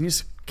you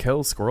just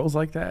kill squirrels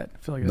like that? I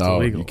feel like that's No,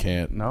 illegal. you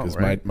can't. No, because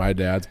right? my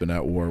dad's been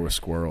at war with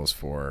squirrels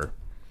for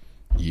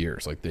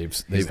years. Like they've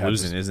He's had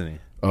losing, this- isn't he?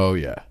 Oh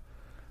yeah.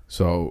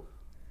 So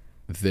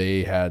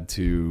they had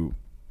to.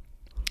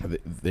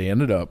 They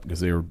ended up because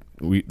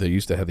they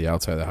used to have the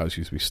outside of the house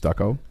used to be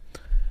stucco,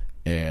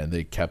 and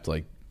they kept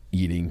like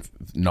eating,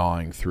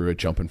 gnawing through it,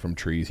 jumping from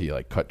trees. He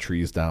like cut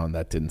trees down.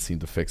 That didn't seem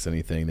to fix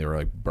anything. They were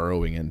like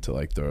burrowing into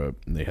like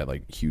they had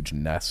like huge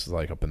nests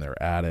like up in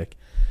their attic.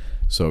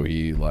 So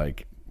he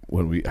like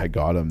when I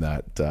got him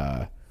that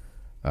the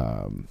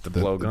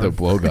blowgun? the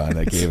blowgun.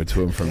 I gave it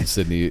to him from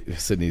Sydney.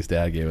 Sydney's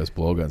dad gave us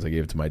blowguns. I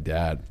gave it to my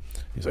dad.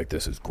 He's like,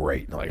 "This is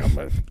great." And like, I'm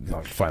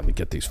gonna finally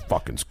get these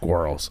fucking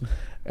squirrels.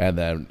 And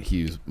then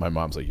my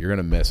mom's like, "You're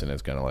gonna miss, and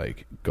it's gonna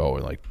like go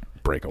and like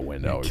break a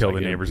window, And kill He's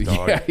the like, neighbor's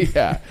yeah, dog."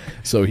 Yeah.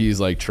 So he's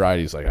like tried.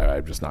 He's like,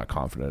 I'm just not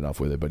confident enough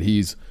with it. But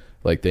he's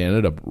like, they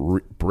ended up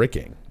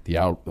bricking the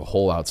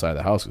whole outside of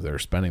the house because they were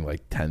spending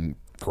like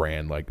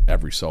 $10,000 like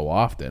every so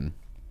often,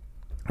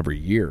 every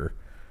year,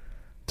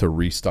 to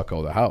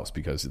re-stucco the house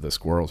because the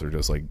squirrels are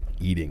just like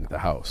eating the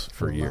house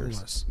for years.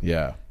 Relentless.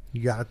 Yeah.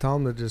 You got to tell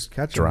him to just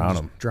catch drown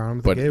him. him. Drown him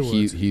with but the gay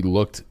woods. he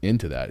looked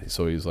into that.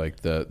 So he's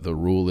like, the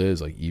rule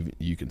is like, even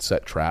you can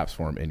set traps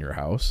for him in your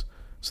house.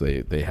 So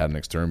they had an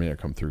exterminator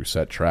come through,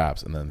 set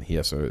traps, and then he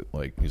has to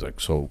like, he's like,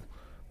 so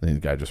then the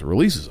guy just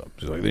releases him.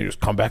 He's like, they just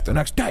come back the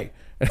next day.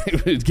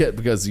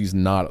 Because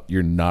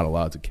you're not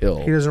allowed to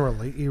kill. He doesn't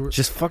relate.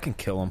 Just fucking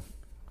kill him.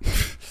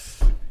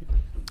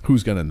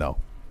 Who's gonna know?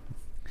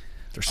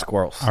 They're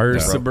squirrels. Are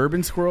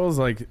suburban squirrels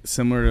like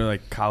similar to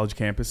like college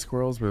campus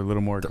squirrels, but a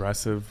little more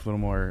aggressive, a little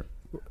more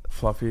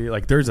fluffy?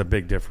 Like there's a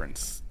big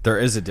difference. There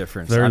is a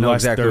difference. They're I know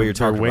less, exactly what you're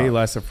talking about. They're way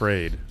less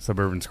afraid.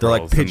 Suburban They're squirrels.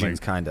 like than, pigeons,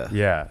 kind of.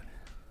 Yeah,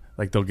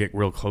 like they'll get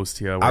real close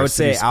to you. I would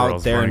say out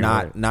squirrels there running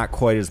away. not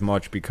quite as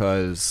much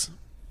because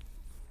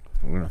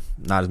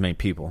not as many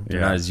people. They're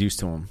not as used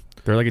to them.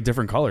 They're like a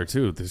different color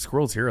too. The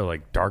squirrels here are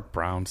like dark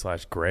brown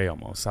 / gray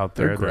almost. Out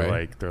there,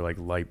 they're like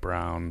light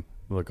brown.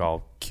 Look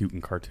all cute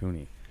and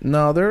cartoony.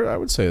 No, I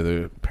would say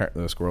the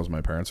squirrels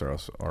my parents are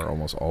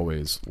almost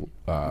always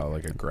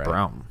like a gray.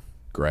 Brown.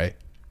 Gray.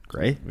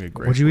 Gray?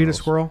 Would you eat a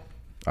squirrel?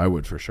 I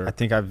would for sure. I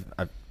think I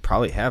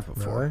probably have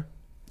before. Really?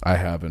 I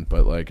haven't,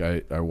 but like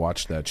I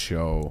watched that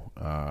show,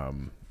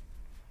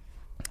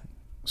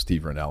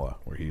 Steve Rinella,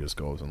 where he just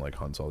goes and like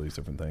hunts all these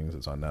different things.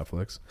 It's on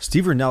Netflix.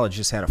 Steve Rinella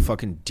just had a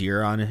fucking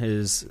deer on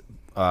his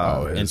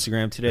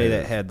Instagram today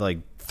that had like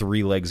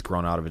 3 legs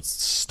grown out of its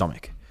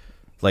stomach.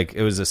 Like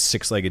it was a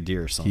 6-legged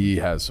deer or something. He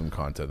has some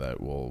content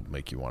that will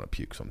make you want to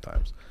puke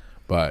sometimes.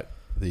 But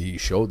he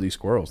showed these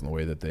squirrels in the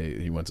way that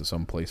he went to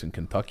some place in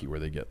Kentucky where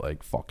they get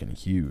like fucking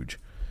huge.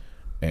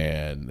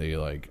 And they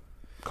like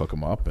cook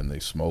them up and they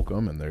smoke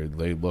them and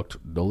they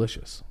looked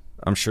delicious.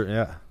 I'm sure,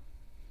 yeah.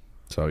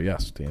 So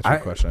yes, to answer your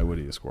question, I would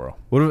eat a squirrel.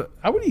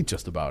 I would eat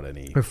just about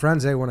any. My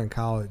friend's ate one in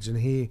college, and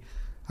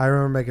I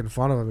remember making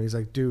fun of him. He's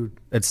like, dude.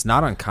 It's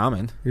not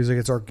uncommon. He's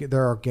like,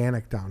 they're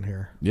organic down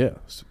here. Yeah,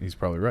 he's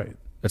probably right.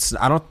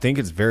 I don't think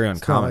it's very uncommon.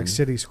 It's not like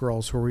city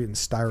squirrels who are eating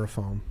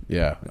styrofoam.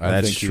 Yeah,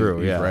 that's think true.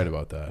 He's right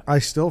about that. I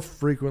still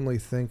frequently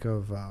think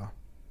of.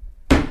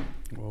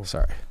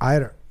 Sorry, I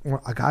had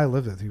a guy I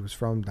lived with. He was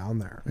from down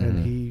there,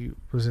 and he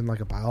was in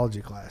like a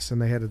biology class,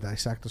 and they had to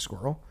dissect a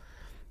squirrel,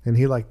 and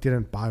he like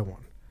didn't buy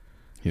one.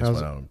 He just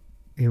went out.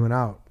 He went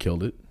out,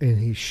 killed it, and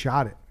he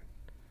shot it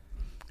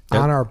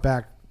on our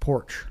back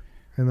porch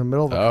in the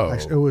middle of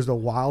the. It was the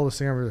wildest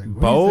thing ever.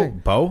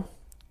 Like, bow,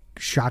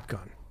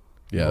 shotgun.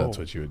 Yeah, that's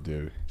what you would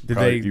do.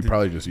 You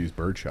probably just use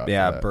birdshot.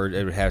 Yeah, bird.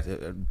 It would have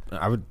to.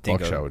 I would think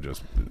buckshot would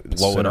just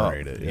blow it up.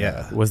 It.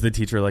 Yeah. Was the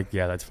teacher like,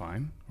 yeah, that's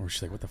fine, or was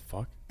she like, what the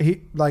fuck?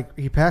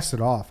 He passed it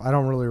off. I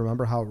don't really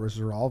remember how it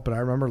was resolved, but I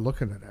remember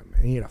looking at him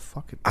and he had a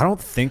fucking. I don't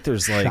think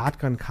there's like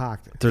shotgun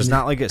cocked. There's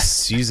not like a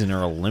season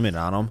or a limit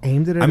on them.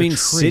 Aimed it at I mean, a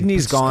tree,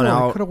 Sydney's gone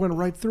out. Could have went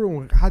right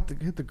through and had to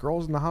hit the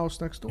girls in the house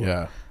next door.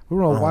 Yeah. We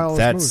were on a wild.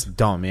 That's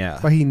dumb. Yeah.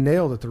 But he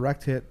nailed it,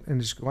 direct hit,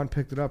 and just went and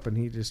picked it up, and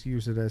he just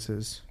used it as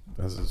his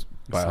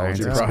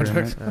biology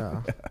project.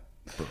 Yeah.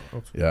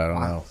 Yeah, I don't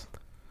know.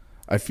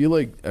 I feel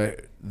like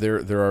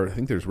there are. I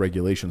think there's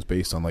regulations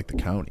based on like the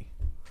county.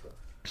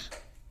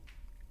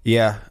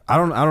 Yeah, I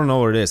don't know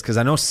what it is because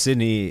I know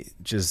Sydney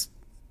just.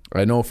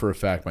 I know for a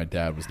fact my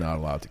dad was not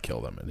allowed to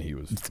kill them, and he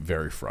was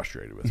very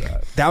frustrated with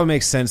that. That would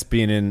make sense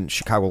being in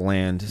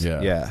Chicagoland.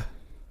 Yeah.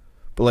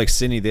 But like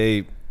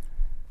Sydney,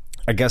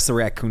 I guess the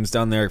raccoons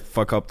down there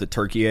fuck up the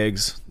turkey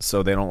eggs,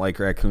 so they don't like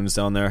raccoons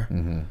down there.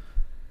 Mm-hmm.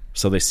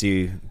 So they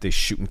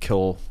shoot and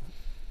kill,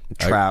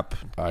 trap.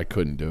 I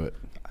couldn't do it.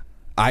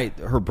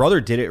 Her brother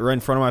did it right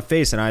in front of my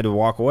face, and I had to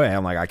walk away.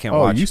 I'm like, I can't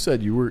watch. Oh, you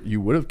said you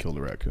would have killed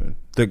a raccoon.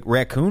 The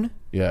raccoon?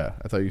 Yeah,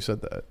 I thought you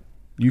said that.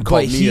 You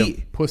called me a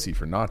pussy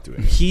for not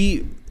doing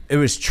it. It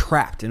was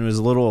trapped, and it was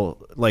a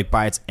little like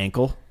by its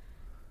ankle.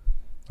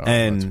 Oh,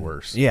 and that's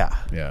worse. Yeah.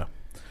 Yeah.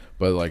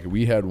 But like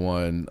we had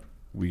one,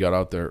 we got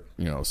out there,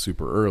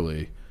 super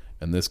early,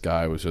 and this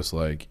guy was just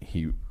like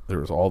there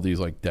was all these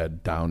like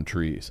dead down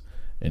trees,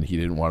 and he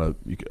didn't want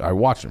to. I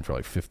watched him for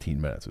like 15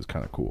 minutes. It was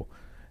kind of cool.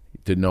 He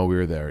didn't know we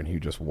were there, and he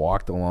just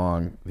walked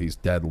along these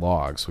dead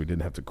logs, so he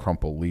didn't have to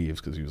crumple leaves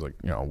because he was like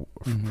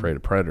afraid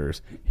of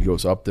predators. He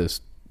goes up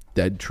this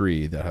dead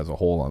tree that has a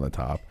hole on the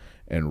top,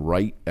 and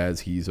right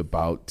as he's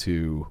about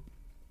to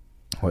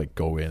like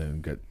go in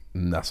and get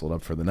nestled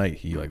up for the night,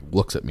 he like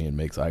looks at me and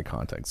makes eye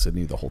contact.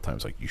 Sydney the whole time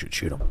is like, you should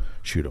shoot him.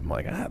 I'm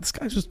like, this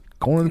guy's just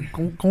going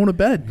to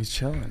bed. He's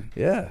chilling.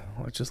 Yeah,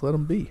 let's just let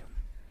him be.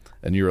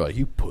 And you were like,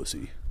 you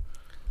pussy.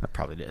 I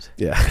probably did.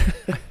 Yeah.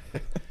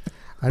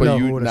 I know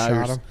who would have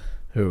shot him.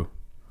 Who?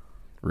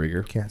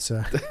 Rieger? Can't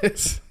say.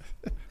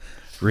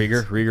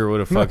 Rieger would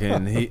have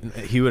fucking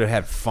he would have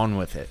had fun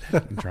with it.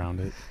 Drowned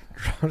it.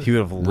 He would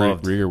have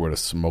loved. Rieger would have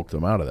smoked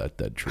him out of that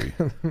dead tree.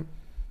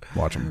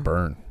 Watch him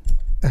burn.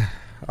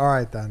 All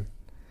right then,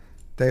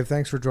 Dave.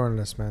 Thanks for joining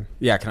us, man.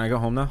 Yeah, can I go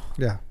home now?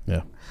 Yeah.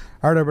 Yeah.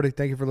 All right, everybody.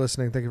 Thank you for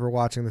listening. Thank you for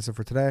watching. This is it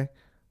for today.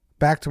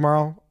 Back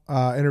tomorrow.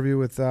 Interview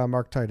with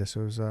Mark Titus.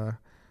 It was a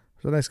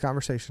nice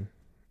conversation.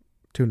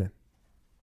 Tune in.